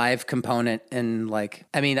the live component. And like,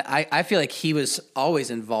 I mean, I feel like he was always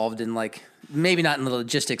involved in like, maybe not in the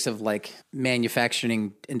logistics of like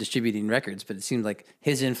manufacturing and distributing records, but it seems like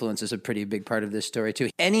his influence is a pretty big part of this story too.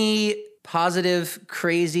 Any positive,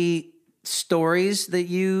 crazy stories that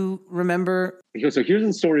you remember? So here's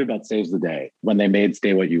the story about Saves the Day when they made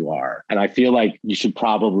Stay What You Are. And I feel like you should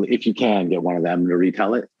probably, if you can, get one of them to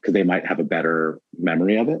retell it because they might have a better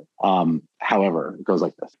memory of it. However, it goes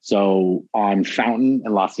like this. So on Fountain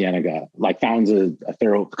and La Cienega, like Fountain's a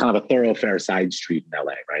thoroughfare side street in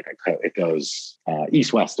LA, right? It goes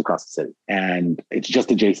east-west across the city. And it's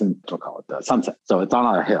just adjacent, we'll call it the Sunset. So it's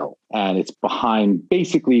on a hill and it's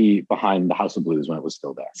basically behind the House of Blues when it was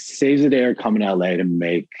still there. Saves the Day are coming to LA to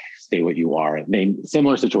make Stay What You Are.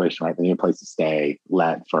 Similar situation, right? They need a place to stay,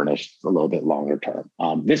 let, furnished, a little bit longer term.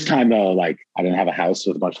 This time though, like I didn't have a house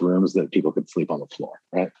with a bunch of rooms that people could sleep on the floor,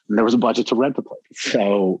 right? And there was a budget to rent the place.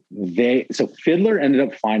 So Fiddler ended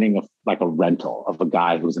up finding a rental of a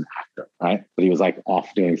guy who was an actor, right? But he was like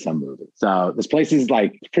off doing some movie. So this place is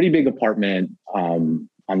like a pretty big apartment,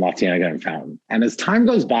 on La Cienega and Fountain. And as time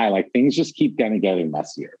goes by, like things just keep kind of getting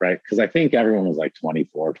messier, right? Because I think everyone was like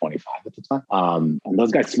 24, 25 at the time. And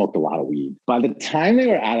those guys smoked a lot of weed. By the time they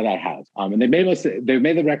were out of that house, and they made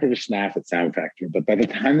the record of Schnaff at Sound Factory, but by the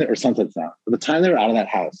time or Sunset Sound, by the time they were out of that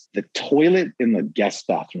house, the toilet in the guest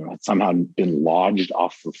bathroom had somehow been lodged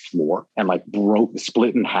off the floor and like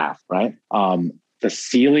split in half, right? The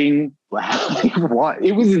ceiling, what?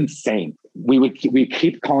 It was insane. We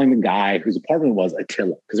keep calling the guy whose apartment was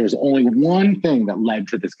Attila because there was only one thing that led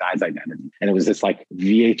to this guy's identity. And it was this like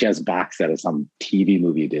VHS box set of some TV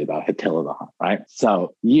movie he did about Attila the Hun, right?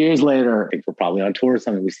 So years later, I think we're probably on tour or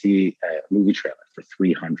something, we see a movie trailer for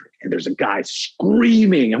 300 and there's a guy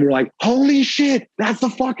screaming and we're like, holy shit, that's the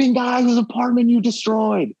fucking guy whose apartment you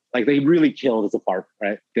destroyed. Like they really killed his apartment,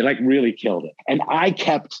 right? They like really killed it. And I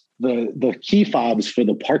kept the key fobs for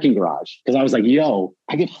the parking garage because I was like, yo,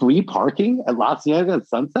 I get free parking at La Cienega at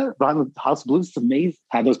Sunset behind the House of Blues. It's amazing.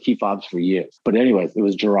 Had those key fobs for years. But anyways, it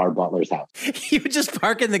was Gerard Butler's house. You would just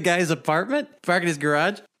park in the guy's apartment? Park in his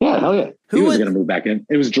garage? Yeah, hell yeah. He was going to move back in.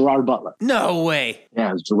 It was Gerard Butler. No way. Yeah,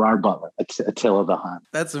 it was Gerard Butler. Attila the Hun.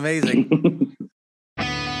 That's amazing.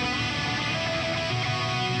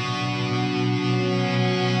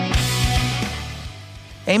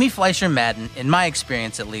 Amy Fleischer Madden, in my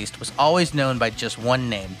experience at least, was always known by just one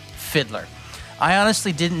name, Fiddler. I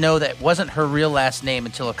honestly didn't know that wasn't her real last name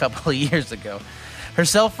until a couple of years ago. Her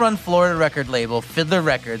self-run Florida record label, Fiddler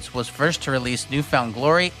Records, was first to release New Found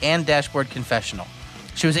Glory and Dashboard Confessional.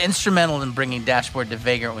 She was instrumental in bringing Dashboard to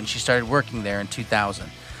Vagrant when she started working there in 2000.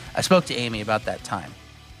 I spoke to Amy about that time.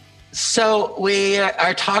 So we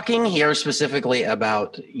are talking here specifically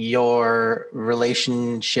about your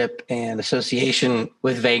relationship and association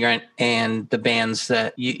with Vagrant and the bands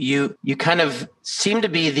that you kind of seem to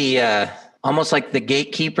be the almost like the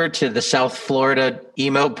gatekeeper to the South Florida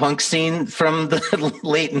emo punk scene from the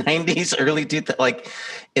late 90s, early 2000s. Like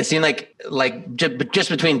it seemed like just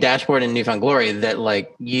between Dashboard and New Found Glory that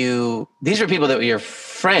like these were people that were your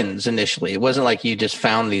friends initially. It wasn't like you just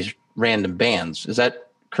found these random bands. Is that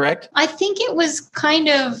correct? I think it was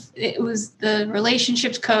the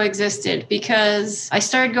relationships coexisted because I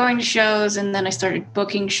started going to shows and then I started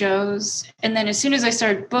booking shows. And then as soon as I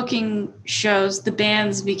started booking shows, the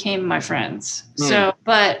bands became my friends. So,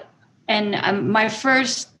 my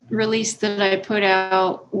first release that I put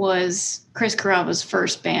out was Chris Carrabba's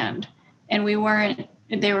first band. And they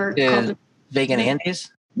were called the Vacant Andes?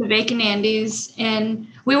 The Vacant Andes. And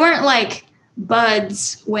we weren't like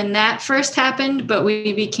buds when that first happened, but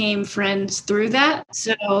we became friends through that.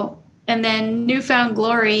 So, and then New Found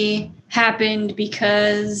Glory happened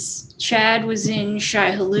because Chad was in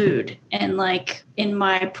Shai Hulud, and like in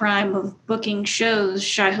my prime of booking shows,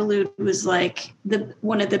 Shai Hulud was like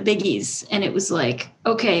one of the biggies, and it was like,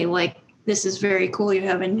 okay, like this is very cool. You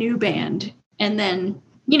have a new band, and then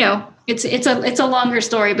it's a longer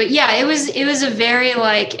story, but yeah, it was a very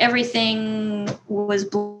like everything was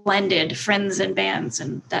blended, friends and bands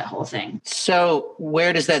and that whole thing. So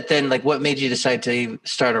where does that then, like what made you decide to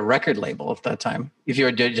start a record label at that time? If you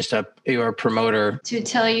were doing you were a promoter? To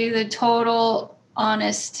tell you the total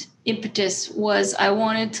honest impetus was I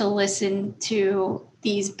wanted to listen to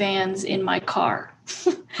these bands in my car.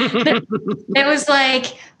 It was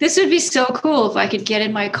like, this would be so cool if I could get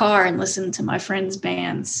in my car and listen to my friends'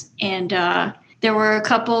 bands. And there were a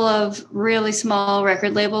couple of really small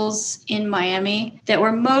record labels in Miami that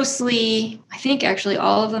were mostly, I think actually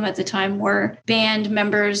all of them at the time were band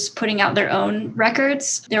members putting out their own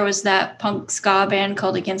records. There was that punk ska band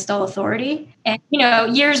called Against All Authority. And,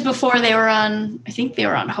 years before they were on, I think they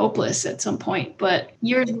were on Hopeless at some point, but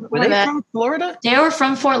years before Were they that, from Florida? they were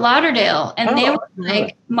from Fort Lauderdale, and they were really?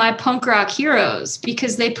 like my punk rock heroes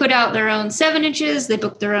because they put out their own 7-inches, they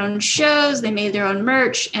booked their own shows, they made their own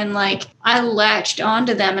merch, and like I latched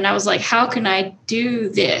onto them and I was like, how can I do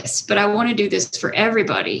this? But I want to do this for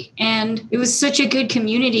everybody. And it was such a good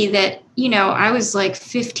community that, I was like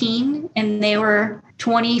 15 and they were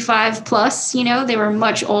 25 plus, they were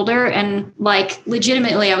much older, and like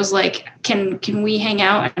legitimately I was like, can we hang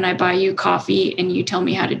out and I buy you coffee and you tell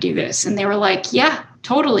me how to do this? And they were like, yeah,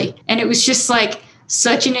 totally. And it was just like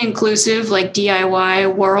such an inclusive like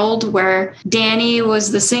DIY world where Danny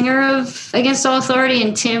was the singer of Against All Authority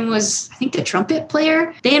and Tim was, I think, the trumpet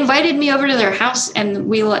player. They invited me over to their house and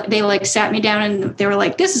they like sat me down and they were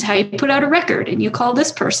like, this is how you put out a record and you call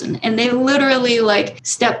this person. And they literally like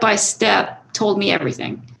step by step told me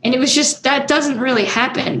everything. And it was just, that doesn't really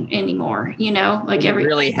happen anymore, like It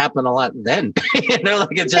really happened a lot then. Like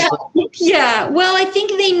it's just yeah. Well, I think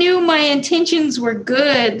they knew my intentions were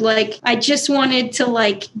good. Like I just wanted to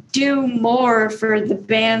like do more for the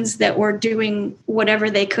bands that were doing whatever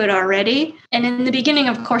they could already. And in the beginning,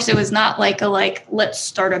 of course, it was not like let's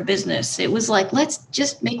start a business. It was like, let's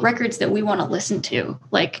just make records that we want to listen to.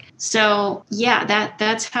 Like, so yeah,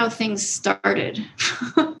 that's how things started.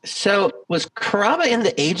 So was Caraba in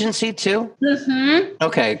the agency too? Mm-hmm.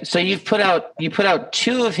 Okay, so you put out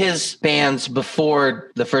two of his bands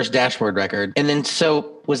before the first Dashboard record, and then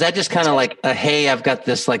so was that just kind of like a hey, I've got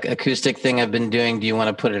this like acoustic thing I've been doing, do you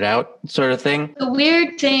want to put it out sort of thing? The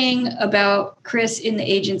weird thing about Chris in the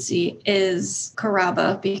agency is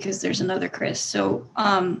Caraba, because there's another Chris. So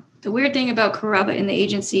the weird thing about Caraba in the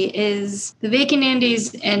agency is the Vacant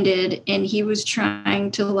Andes ended and he was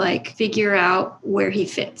trying to like figure out where he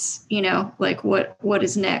fits, like what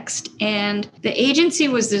is next. And the agency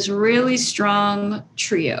was this really strong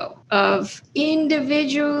trio of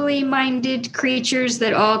individually minded creatures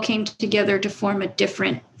that all came together to form a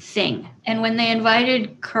different thing. And when they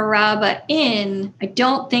invited Caraba in, I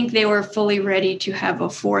don't think they were fully ready to have a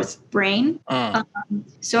fourth brain.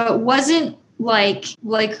 So it wasn't like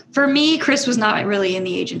for me, Chris was not really in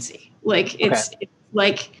the agency. Like it's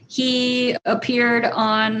like he appeared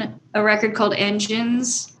on a record called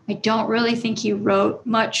Engines. I don't really think he wrote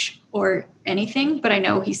much or anything, but I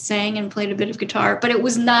know he sang and played a bit of guitar. But it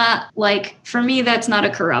was not like, for me, that's not a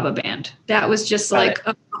Caraba band. That was just like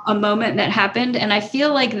a moment that happened. And I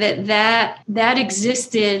feel like that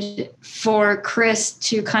existed for Chris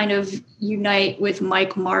to kind of unite with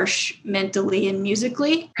Mike Marsh mentally and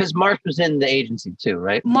musically. Because Marsh was in the agency too,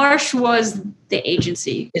 right? Marsh was the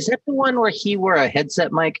agency. Is that the one where he wore a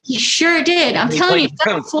headset mic? He sure did. I'm He telling you, played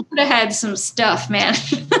drums. Florida had some stuff, man.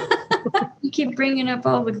 You keep bringing up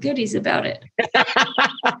all the goodies about it.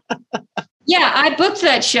 Yeah, I booked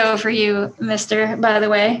that show for you, mister, by the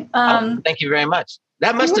way. Thank you very much.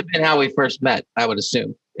 That must have been how we first met, I would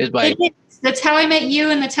assume. Is by That's how I met you,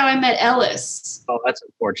 and that's how I met Ellis. Oh, that's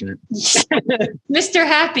unfortunate. Mr.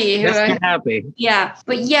 Happy. Mr. Happy. Yeah.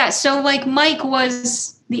 But yeah, so like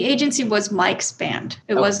the agency was Mike's band.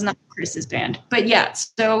 It was not Chris's band. But yeah,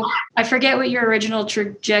 so I forget what your original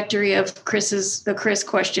trajectory of the Chris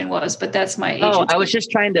question was, but that's my agency. Oh, I was just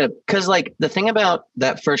trying to, because like the thing about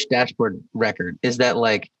that first Dashboard record is that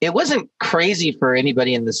like it wasn't crazy for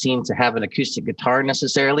anybody in the scene to have an acoustic guitar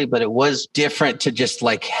necessarily, but it was different to just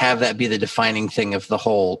like have that be the defining thing of the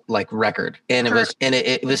whole like record. And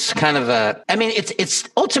it was kind of it's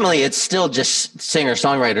ultimately it's still just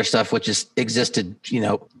singer-songwriter stuff, which has existed,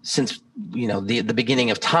 since the beginning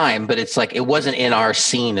of time, but it's like it wasn't in our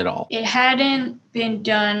scene at all. It hadn't been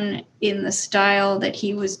done in the style that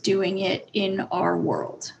he was doing it in our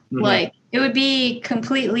world. Mm-hmm. Like it would be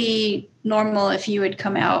completely normal if you had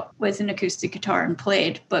come out with an acoustic guitar and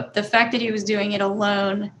played, but the fact that he was doing it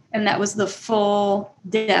alone and that was the full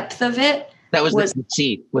depth of it. That was the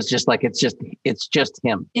conceit, was just like, it's just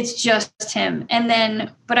him. It's just him. And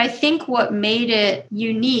then, but I think what made it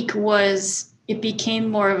unique was it became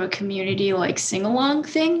more of a community like sing-along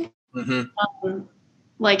thing. Mm-hmm.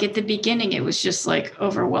 Like at the beginning, it was just like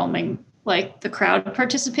overwhelming, like the crowd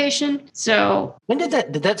participation. So when did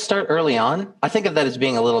that start early on? I think of that as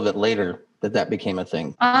being a little bit later that became a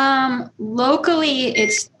thing. Locally,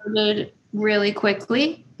 it started really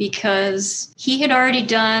quickly because he had already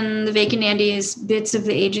done the Vacant Andes, bits of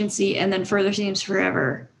the agency, and then Further Seems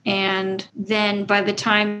Forever. And then by the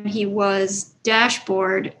time he was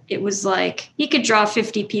dashboard, it was like he could draw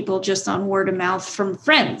 50 people just on word of mouth from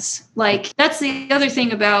friends. Like, that's the other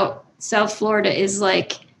thing about South Florida is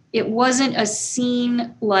like, it wasn't a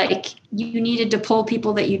scene like you needed to pull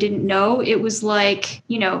people that you didn't know. It was like,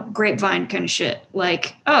 grapevine kind of shit.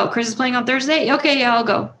 Like, oh, Chris is playing on Thursday? Okay, yeah, I'll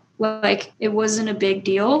go. Like, it wasn't a big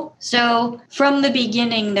deal. So from the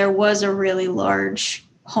beginning, there was a really large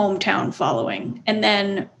hometown following. And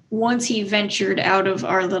then once he ventured out of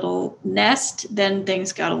our little nest, then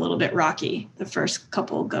things got a little bit rocky the first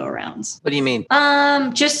couple go arounds. What do you mean?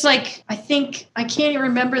 Just like, I can't even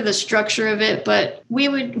remember the structure of it, but we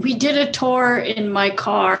did a tour in my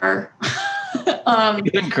car.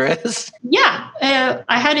 You and Chris? Yeah.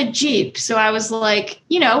 I had a Jeep. So I was like,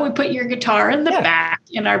 we put your guitar in the back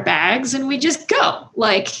in our bags and we just go.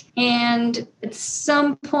 And at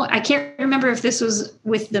some point, I can't remember if this was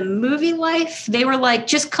with the Movie Life. They were like,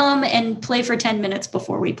 just come and play for 10 minutes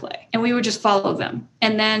before we play. And we would just follow them.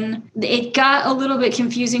 And then it got a little bit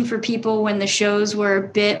confusing for people when the shows were a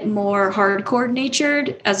bit more hardcore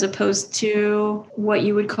natured as opposed to what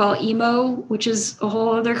you would call emo, which is a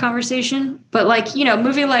whole other conversation. But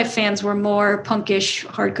Movie Life fans were more punkish,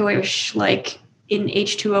 hardcore-ish, like in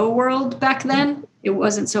H2O world back then. It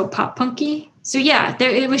wasn't so pop punky. So yeah,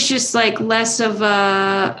 it was just like less of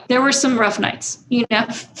there were some rough nights,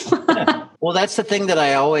 Well, that's the thing that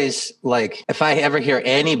I always like. If I ever hear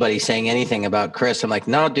anybody saying anything about Chris, I'm like,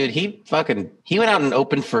 no, dude, he went out and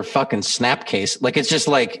opened for fucking Snapcase. Like, it's just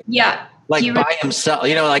like, yeah, like by himself,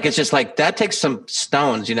 like, it's just like, that takes some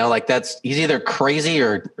stones, like he's either crazy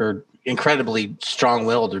or incredibly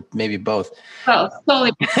strong-willed, or maybe both. Oh,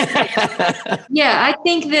 totally. Yeah, I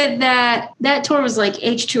think that tour was like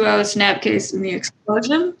H2O, Snapcase, and The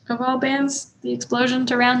Explosion of all bands. The Explosion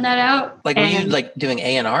to round that out. Like, were you like doing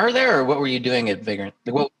A&R there, or what were you doing at Vagrant?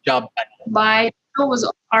 Like, what job? My job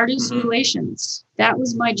was artist relations. That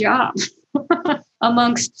was my job.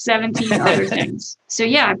 Amongst 17 other things. So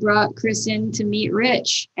yeah, I brought Chris in to meet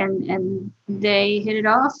Rich, and they hit it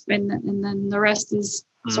off, and then the rest is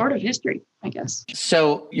sort of history, I guess.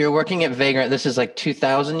 So you're working at Vagrant. This is like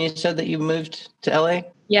 2000. You said that you moved to LA.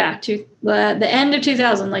 Yeah, to the end of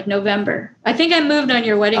 2000, like November. I think I moved on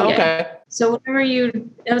your wedding day. Okay. So whenever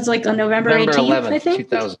it was like on November 18th, 11th, I think.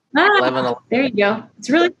 2000. 11. There you go.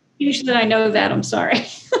 It's really huge that I know that. I'm sorry.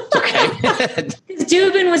 Okay.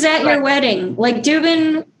 Dubin was at your wedding. Like,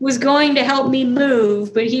 Dubin was going to help me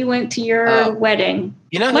move, but he went to your wedding.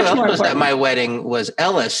 You know who else was at my wedding was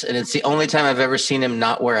Ellis, and it's the only time I've ever seen him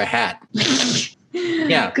not wear a hat.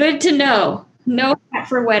 Yeah. Good to know. No hat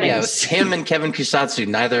for weddings. Yeah, it was him and Kevin Kusatsu,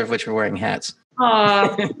 neither of which were wearing hats.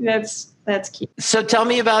 Oh, that's cute. So tell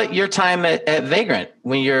me about your time at Vagrant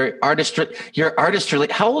when your artist.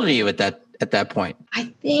 How old are you at that point?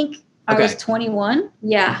 I think I was 21.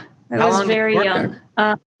 Yeah, I was very young.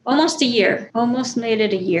 Almost a year. Almost made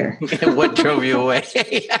it a year. What drove you away?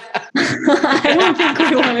 I don't think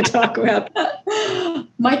we want to talk about that.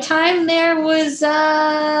 My time there was,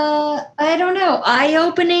 I don't know,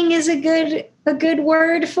 eye-opening is a good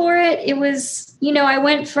word for it. It was, I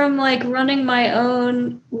went from like running my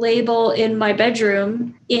own label in my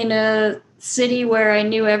bedroom in a city where I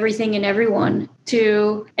knew everything and everyone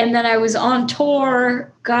and then I was on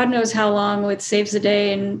tour, God knows how long, with Saves the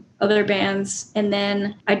Day and other bands. And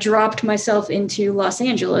then I dropped myself into Los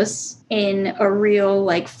Angeles in a real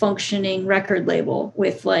like functioning record label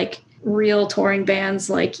with like real touring bands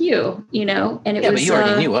like you, and it was, but you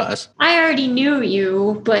already knew us. I already knew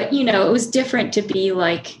you, but it was different to be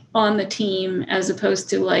like on the team as opposed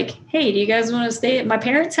to like, hey, do you guys want to stay at my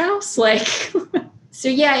parents' house? Like, so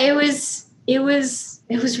yeah, it was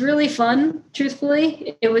really fun,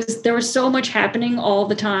 truthfully. There was so much happening all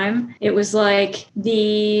the time. It was like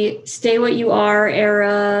the Stay What You Are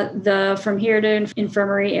era, the From Here to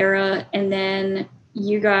Infirmary era, and then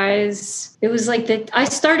you guys, it was like I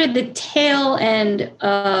started the tail end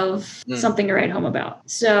of Something to Write Home About.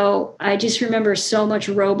 So I just remember so much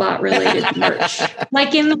robot related merch.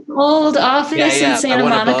 Like in the old office in Santa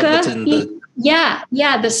Monica.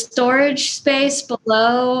 The storage space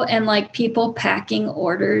below, and like people packing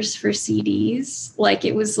orders for CDs. Like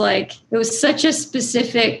it was such a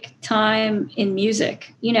specific time in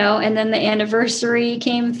music, and then the anniversary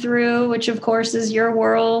came through, which of course is your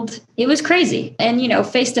world. It was crazy. And,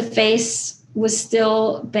 Face to Face was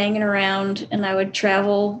still banging around, and I would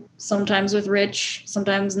travel sometimes with Rich,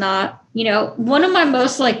 sometimes not. One of my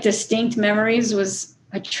most like distinct memories was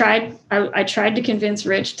I tried to convince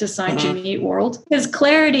Rich to sign Jimmy Eat World because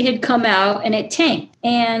Clarity had come out and it tanked,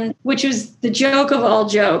 and which was the joke of all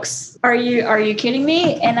jokes. Are you kidding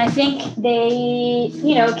me? And I think they,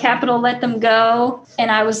 Capitol let them go,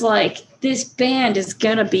 and I was like, this band is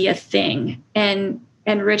gonna be a thing, and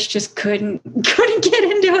Rich just couldn't get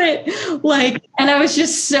into it. Like, and I was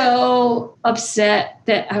just so upset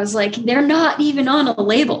that I was like, they're not even on a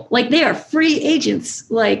label. Like, they are free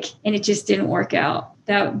agents. Like, and it just didn't work out.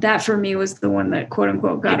 That for me was the one that quote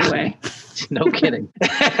unquote got away. No kidding.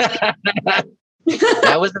 That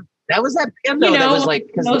was that band though. That was like,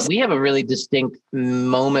 because we have a really distinct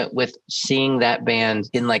moment with seeing that band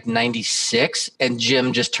in like 96 and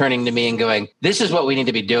Jim just turning to me and going, this is what we need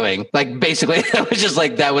to be doing. Like, basically that was just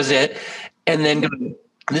like, that was it. And then going,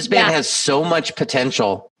 this band has so much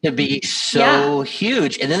potential to be so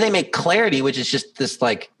huge. And then they make Clarity, which is just this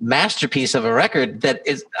like masterpiece of a record that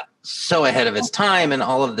is so ahead of its time and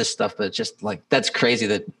all of this stuff. But just like, that's crazy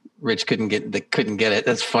that Rich couldn't get it.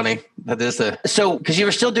 That's funny. That is so because you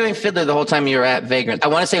were still doing Fiddler the whole time you were at Vagrant. I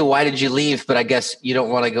want to say, why did you leave? But I guess you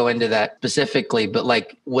don't want to go into that specifically. But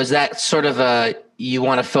like, was that sort of you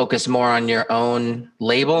want to focus more on your own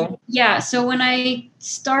label? Yeah. So when I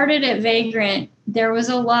started at Vagrant, there was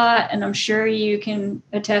a lot, and I'm sure you can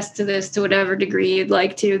attest to this to whatever degree you'd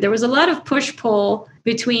like to. There was a lot of push-pull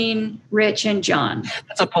between Rich and John.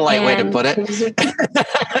 That's a polite way to put it.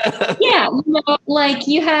 Yeah, like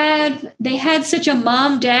they had such a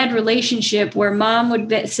mom-dad relationship where mom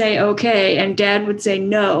would say okay and dad would say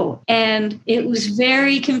no, and it was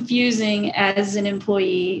very confusing as an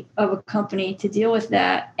employee of a company to deal with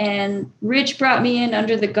that. And Rich brought me in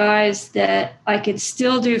under the guise that I could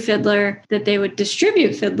still do Fiddler, that they would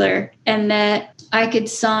distribute Fiddler, and that I could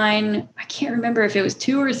sign, I can't remember if it was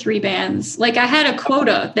 2 or 3 bands. Like, I had a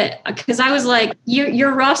quota that, because I was like,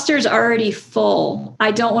 your roster's already full.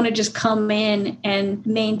 I don't want to just come in and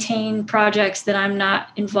maintain projects that I'm not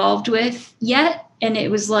involved with yet. And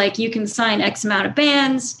it was like, you can sign X amount of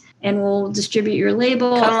bands and we'll distribute your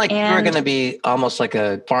label. Kind of like you were going to be almost like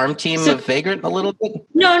a farm team of Vagrant a little bit?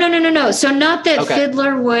 No. So not that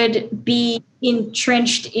Fiddler would be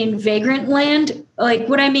entrenched in Vagrant land. Like,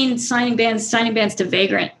 what I mean, signing bands to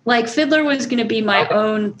Vagrant. Like, Fiddler was going to be my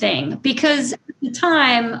own thing, because at the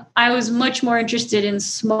time I was much more interested in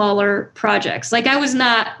smaller projects. Like, I was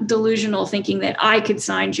not delusional thinking that I could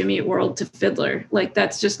sign Jimmy Eat World to Fiddler. Like,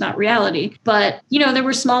 that's just not reality. But, there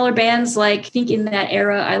were smaller bands. Like, I think in that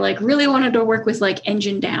era, I like really wanted to work with like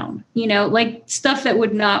Engine Down, like stuff that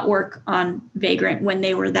would not work on Vagrant when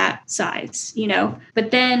they were that size,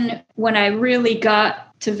 But then when I really got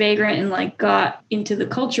to Vagrant and like got into the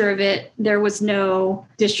culture of it, there was no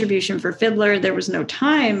distribution for Fiddler. There was no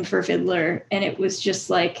time for Fiddler. And it was just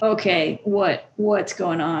like, okay, what's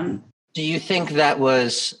going on? Do you think that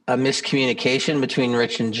was a miscommunication between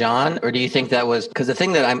Rich and John? Or do you think that was, because the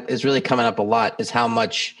thing that is really coming up a lot is how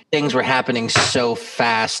much things were happening so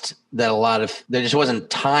fast that there just wasn't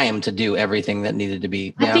time to do everything that needed to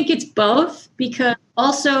be. I think it's both, because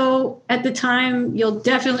also at the time, you'll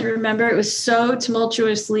definitely remember it was so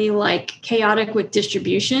tumultuously like chaotic with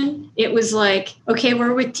distribution. It was like, okay,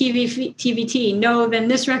 we're with TVT. No, then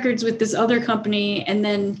this record's with this other company. And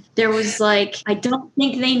then there was like, I don't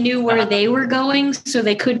think they knew where they were going, so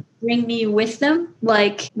they couldn't bring me with them,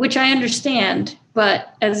 like, which I understand.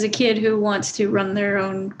 But as a kid who wants to run their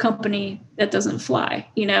own company, that doesn't fly,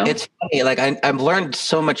 It's funny. Like, I've learned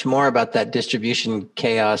so much more about that distribution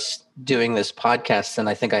chaos doing this podcast than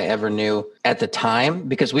I think I ever knew at the time,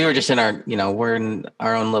 because we were just in our, we're in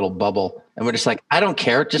our own little bubble, and we're just like, I don't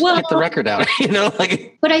care. Just get the record out,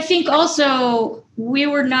 But I think also we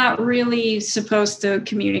were not really supposed to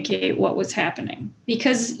communicate what was happening,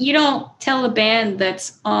 because you don't tell a band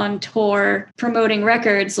that's on tour promoting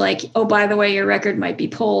records like, oh, by the way, your record might be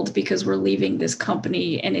pulled because we're leaving this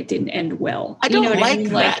company and it didn't end well. I don't like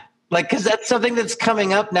that. Like, because that's something that's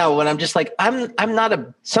coming up now when I'm just like,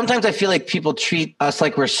 sometimes I feel like people treat us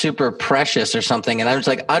like we're super precious or something. And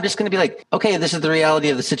I'm just going to be like, okay, this is the reality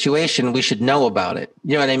of the situation. We should know about it.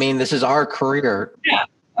 You know what I mean? This is our career. Yeah.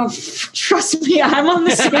 Oh, trust me, I'm on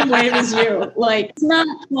the same wave as you. Like, it's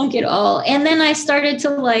not punk at all. And then I started to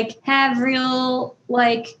like have real,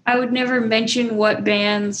 like, I would never mention what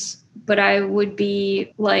bands, but I would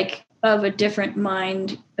be like of a different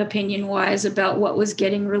mind opinion wise about what was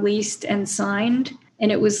getting released and signed.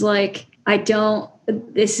 And it was like,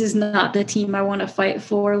 this is not the team I want to fight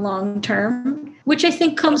for long term, which I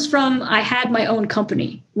think comes from, I had my own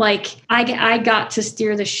company. Like, I got to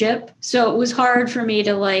steer the ship. So it was hard for me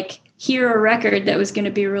to like hear a record that was going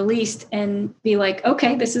to be released and be like,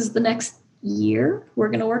 okay, this is the next year, we're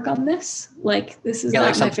going to work on this. Like, this is Yeah, not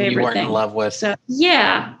like my something favorite you weren't thing. in love with. So,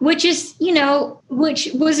 yeah, which is, you know, which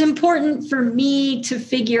was important for me to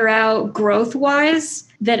figure out growth wise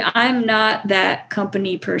that I'm not that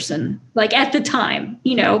company person. Like at the time,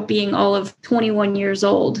 you know, being all of 21 years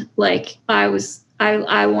old, like I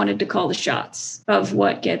wanted to call the shots of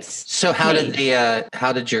what gets. So how made.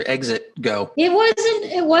 did your exit go? It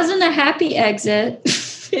wasn't a happy exit.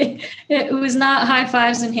 It was not high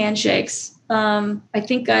fives and handshakes. I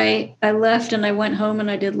think I left and I went home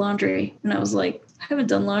and I did laundry, and I was like, I haven't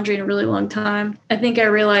done laundry in a really long time. I think I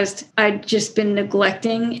realized I'd just been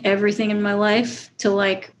neglecting everything in my life to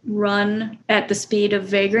like run at the speed of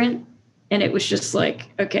Vagrant. And it was just like,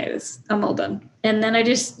 okay, I'm all done. And then I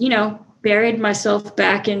just, you know, buried myself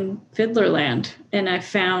back in Fiddlerland, and I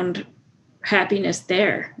found happiness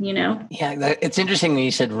there, you know? Yeah, it's interesting when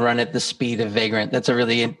you said run at the speed of Vagrant. That's a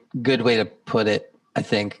really good way to put it, I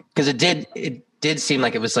think. Because it did seem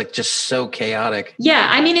like it was like just so chaotic. Yeah,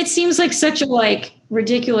 I mean, it seems like such a like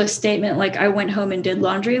ridiculous statement. Like I went home and did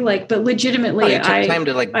laundry, like, but legitimately, It took time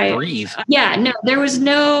to like breathe. Yeah, no, there was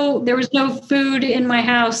no food in my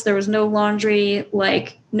house. There was no laundry,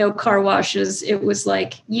 like no car washes. It was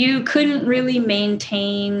like you couldn't really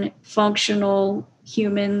maintain functional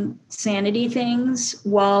human sanity things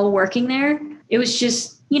while working there. It was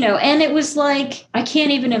just, you know, and it was like, I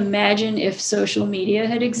can't even imagine if social media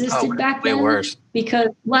had existed back then. Way worse. Because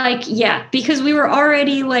because we were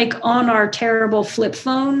already like on our terrible flip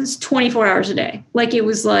phones 24 hours a day. Like it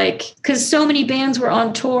was like, because so many bands were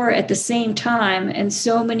on tour at the same time and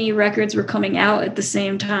so many records were coming out at the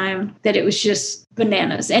same time that it was just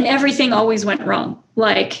bananas, and everything always went wrong.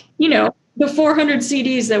 Like, you know, the 400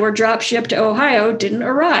 CDs that were drop shipped to Ohio didn't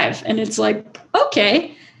arrive. And it's like,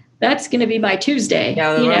 okay, that's going to be my Tuesday.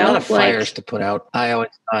 Yeah, there were a lot of fires to put out. I always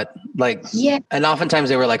thought, like, yeah. And oftentimes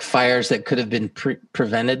they were like fires that could have been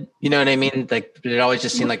prevented. You know what I mean? Like, it always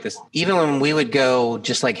just seemed like this. Even when we would go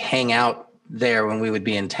just like hang out there when we would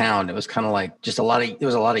be in town, it was kind of like just there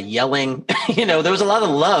was a lot of yelling. You know, there was a lot of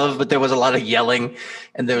love, but there was a lot of yelling.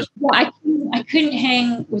 And there was. Well, I couldn't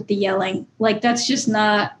hang with the yelling. Like, that's just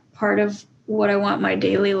not part of what I want my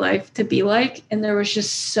daily life to be like. And there was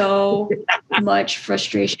just so much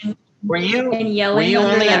frustration. Were you and yelling? Were you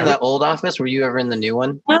only in the old office? Were you ever in the new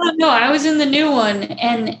one? No, I was in the new one,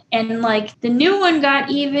 and like the new one got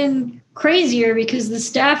even crazier because the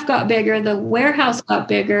staff got bigger, the warehouse got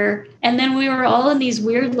bigger, and then we were all in these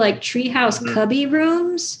weird like treehouse cubby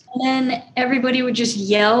rooms, and then everybody would just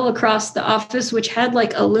yell across the office, which had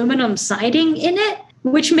like aluminum siding in it,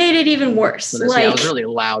 which made it even worse. So it was really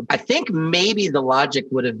loud. I think maybe the logic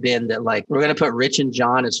would have been that like, we're going to put Rich and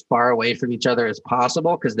John as far away from each other as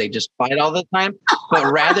possible because they just fight all the time.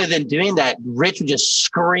 But rather than doing that, Rich would just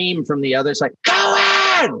scream from the other side, go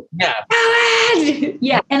on! Yeah. Go on!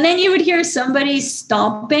 Yeah. And then you would hear somebody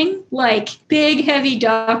stomping, like big, heavy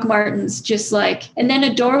Doc Martens, just like, and then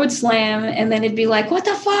a door would slam and then it'd be like, what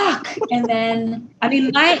the fuck? And then, I mean,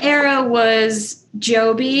 my era was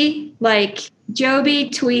Joby, like, Joby,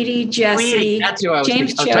 Tweety, Jesse, that's who I was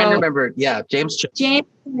James thinking. I was trying to remember. Yeah, James Cho. James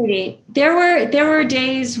Tweety. There were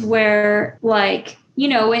days where, like, you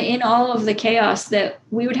know, in all of the chaos that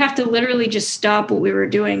we would have to literally just stop what we were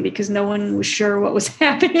doing because no one was sure what was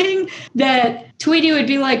happening. That Tweety would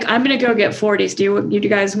be like, I'm going to go get 40s. Do you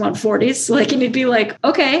guys want 40s? Like, and it'd be like,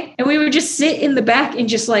 okay. And we would just sit in the back and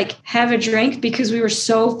just like have a drink because we were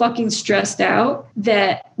so fucking stressed out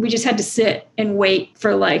that we just had to sit and wait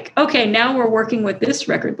for like, okay, now we're working with this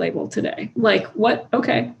record label today. Like, what?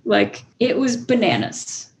 Okay. Like, it was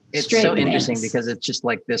bananas. It's Straight so bananas. interesting because it's just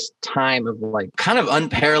like this time of like kind of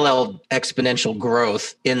unparalleled exponential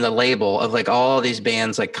growth in the label of like all these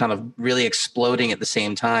bands like kind of really exploding at the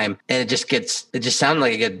same time. And it just sounded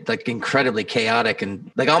like it get like incredibly chaotic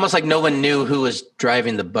and like almost like no one knew who was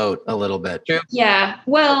driving the boat a little bit. True? Yeah.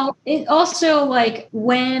 Well, it also like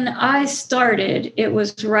when I started, it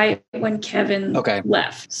was right when Kevin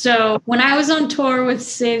left. So when I was on tour with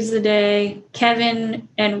Saves the Day, Kevin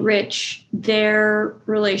and Rich, their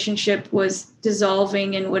relationship was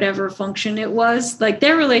dissolving in whatever function it was. Like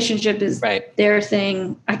their relationship is their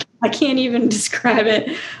thing. I can't even describe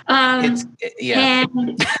it. And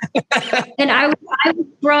I was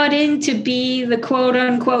brought in to be the quote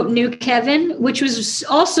unquote new Kevin, which was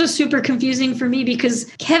also super confusing for me because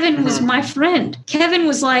Kevin was my friend. Kevin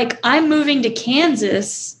was like, I'm moving to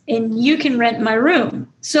Kansas and you can rent my room.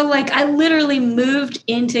 So like I literally moved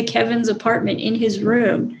into Kevin's apartment in his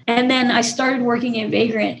room. And then I started working at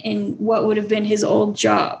Vagrant in what would have been his old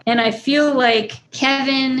job. And I feel like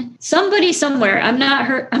Kevin, somebody somewhere, I'm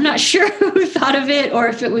not sure who thought of it or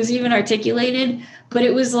if it was even articulated, but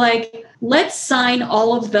it was like, let's sign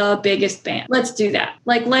all of the biggest bands. Let's do that.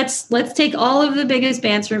 Like, let's take all of the biggest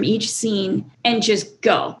bands from each scene and just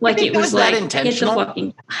go. Like, it was like, that intentional?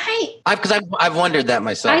 Because I've wondered that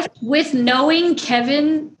myself. With knowing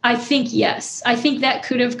Kevin, I think yes. I think that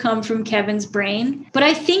could have come from Kevin's brain. But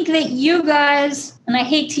I think that you guys, and I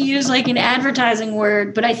hate to use like an advertising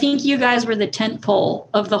word, but I think you guys were the tent pole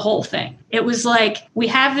of the whole thing. It was like, we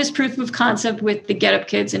have this proof of concept with the Get Up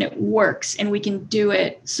Kids and it works and we can do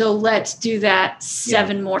it. So let's do that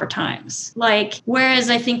 7 more times. Like, whereas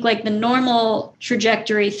I think like the normal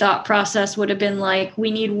trajectory thought process would have been like, we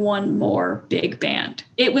need one more big band.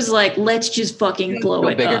 It was like, let's just fucking blow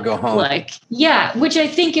it up. Go home. Like, yeah, which I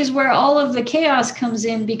think is where all of the chaos comes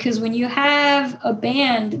in, because when you have a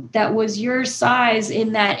band that was your size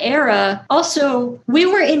in that era, also we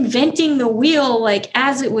were inventing the wheel like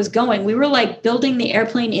as it was going. We were like building the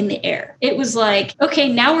airplane in the air. It was like, okay,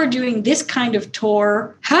 now we're doing this kind of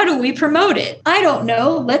tour. How do we promote it? I don't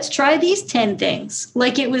know. Let's try these 10 things.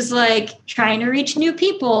 Like, it was like trying to reach new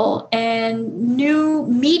people and new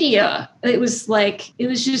media. It was like, it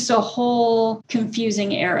was just a whole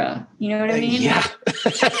confusing era. You know what I mean? Yeah.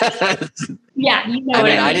 Yeah, you know.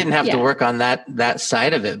 I didn't have to work on that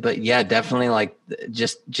side of it, but yeah, definitely like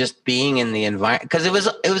just being in the environment, because it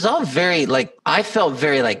was all very like, I felt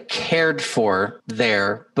very like cared for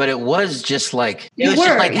there, but it was just like, it was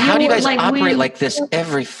just like, how do you guys operate like this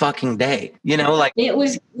every fucking day? You know, like it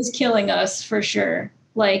was killing us for sure.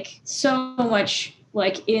 Like, so much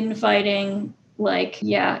like infighting. Like,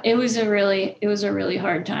 yeah, it was a really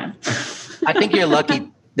hard time. I think you're lucky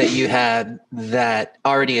that you had that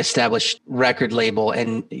already established record label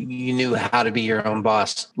and you knew how to be your own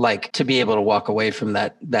boss, like to be able to walk away from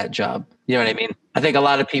that job. You know what I mean? I think a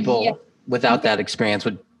lot of people without that experience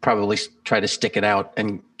would probably try to stick it out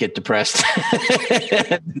and get depressed.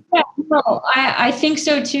 Yeah, no, I think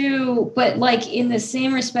so too. But like, in the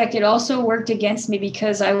same respect, it also worked against me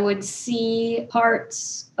because I would see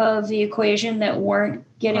parts of the equation that weren't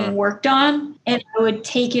getting worked on, and I would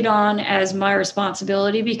take it on as my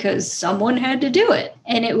responsibility because someone had to do it.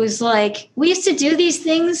 And it was like, we used to do these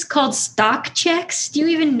things called stock checks. Do you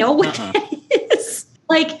even know what that is?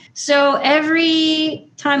 Like, so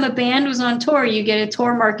every time a band was on tour, you get a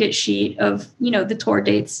tour market sheet of, the tour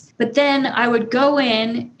dates. But then I would go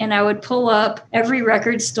in and I would pull up every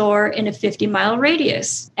record store in a 50-mile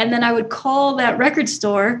radius. And then I would call that record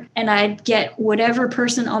store and I'd get whatever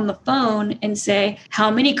person on the phone and say,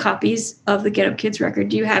 how many copies of the Get Up Kids record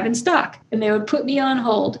do you have in stock? And they would put me on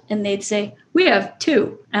hold and they'd say, we have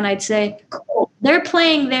 2. And I'd say, cool. They're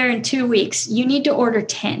playing there in 2 weeks. You need to order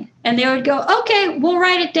 10. And they would go, okay, we'll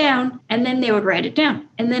write it down. And then they would write it down.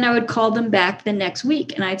 And then I would call them back the next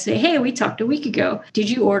week. And I'd say, hey, we talked a week ago. Did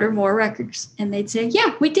you order more records? And they'd say,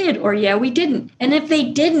 yeah, we did. Or yeah, we didn't. And if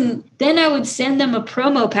they didn't, then I would send them a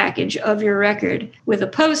promo package of your record with a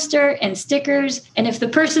poster and stickers. And if the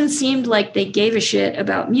person seemed like they gave a shit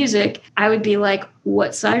about music, I would be like,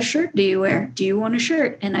 what size shirt do you wear? Do you want a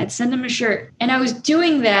shirt? And I'd send them a shirt. And I was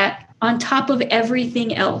doing that on top of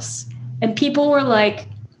everything else. And people were like,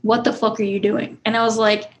 what the fuck are you doing? And I was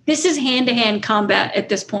like, this is hand-to-hand combat at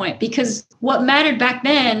this point, because what mattered back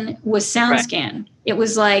then was SoundScan. Right. It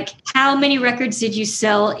was like, how many records did you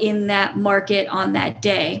sell in that market on that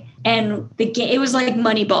day? And it was like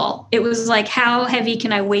Moneyball. It was like, how heavy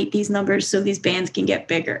can I weight these numbers so these bands can get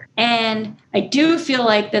bigger? And I do feel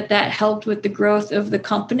like that helped with the growth of the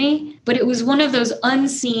company, but it was one of those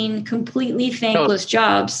unseen, completely thankless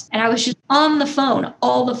jobs. And I was just on the phone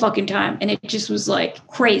all the fucking time. And it just was like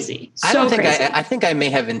crazy. I think I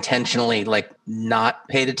may have intentionally like not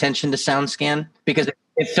paid attention to SoundScan because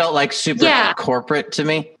it felt like super corporate to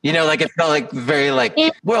me. Like it felt like very like,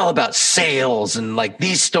 we're all about sales and like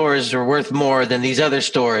these stores are worth more than these other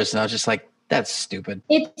stores. And I was just like, that's stupid.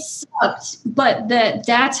 It sucked, but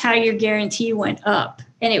that's how your guarantee went up.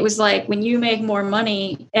 And it was like, when you make more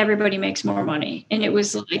money, everybody makes more money. And it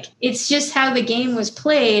was like, it's just how the game was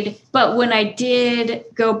played. But when I did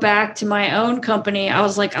go back to my own company, I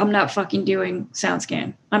was like, I'm not fucking doing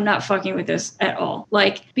SoundScan. I'm not fucking with this at all.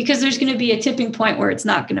 Like, because there's going to be a tipping point where it's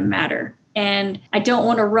not going to matter. And I don't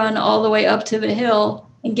want to run all the way up to the hill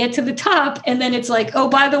and get to the top. And then it's like, oh,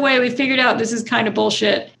 by the way, we figured out this is kind of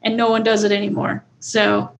bullshit and no one does it anymore.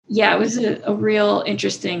 So yeah, it was a real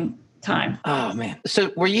interesting time. Oh man.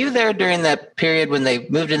 So were you there during that period when they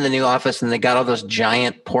moved in the new office and they got all those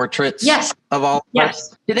giant portraits yes. of all?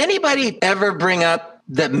 Yes. Did anybody ever bring up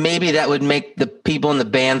that maybe that would make the people in the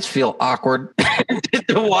bands feel awkward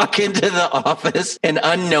to walk into the office and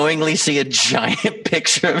unknowingly see a giant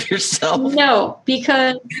picture of yourself? No,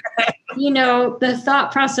 because, the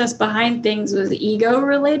thought process behind things was ego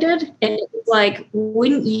related. And it was like,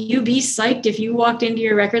 wouldn't you be psyched if you walked into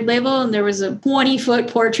your record label and there was a 20-foot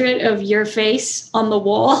portrait of your face on the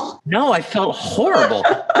wall? No, I felt horrible.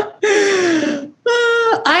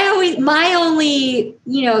 My only,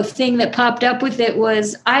 thing that popped up with it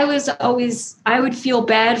was I would feel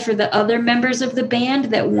bad for the other members of the band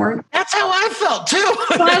that weren't. That's how I felt too.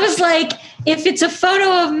 So I was like, if it's a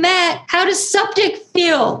photo of Matt, how does Septic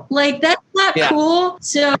feel? Like, that's not cool.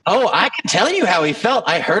 So, I can tell you how he felt.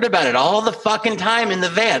 I heard about it all the fucking time in the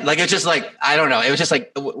van. Like, it's just like, I don't know. It was just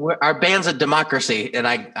like, our band's a democracy, and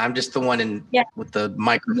I'm just the one with the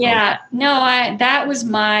microphone. Yeah, no, that was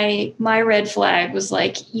my red flag. Was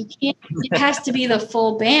like, you can't. It has to be the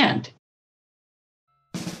full band.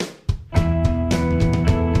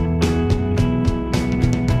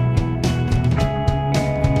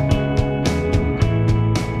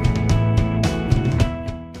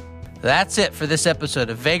 That's it for this episode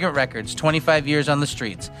of Vagrant Records, 25 Years on the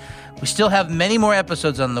Streets. We still have many more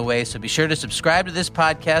episodes on the way, so be sure to subscribe to this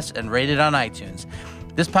podcast and rate it on iTunes.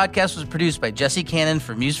 This podcast was produced by Jesse Cannon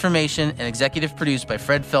for Musformation and executive produced by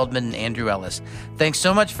Fred Feldman and Andrew Ellis. Thanks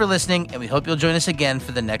so much for listening, and we hope you'll join us again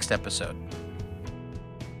for the next episode.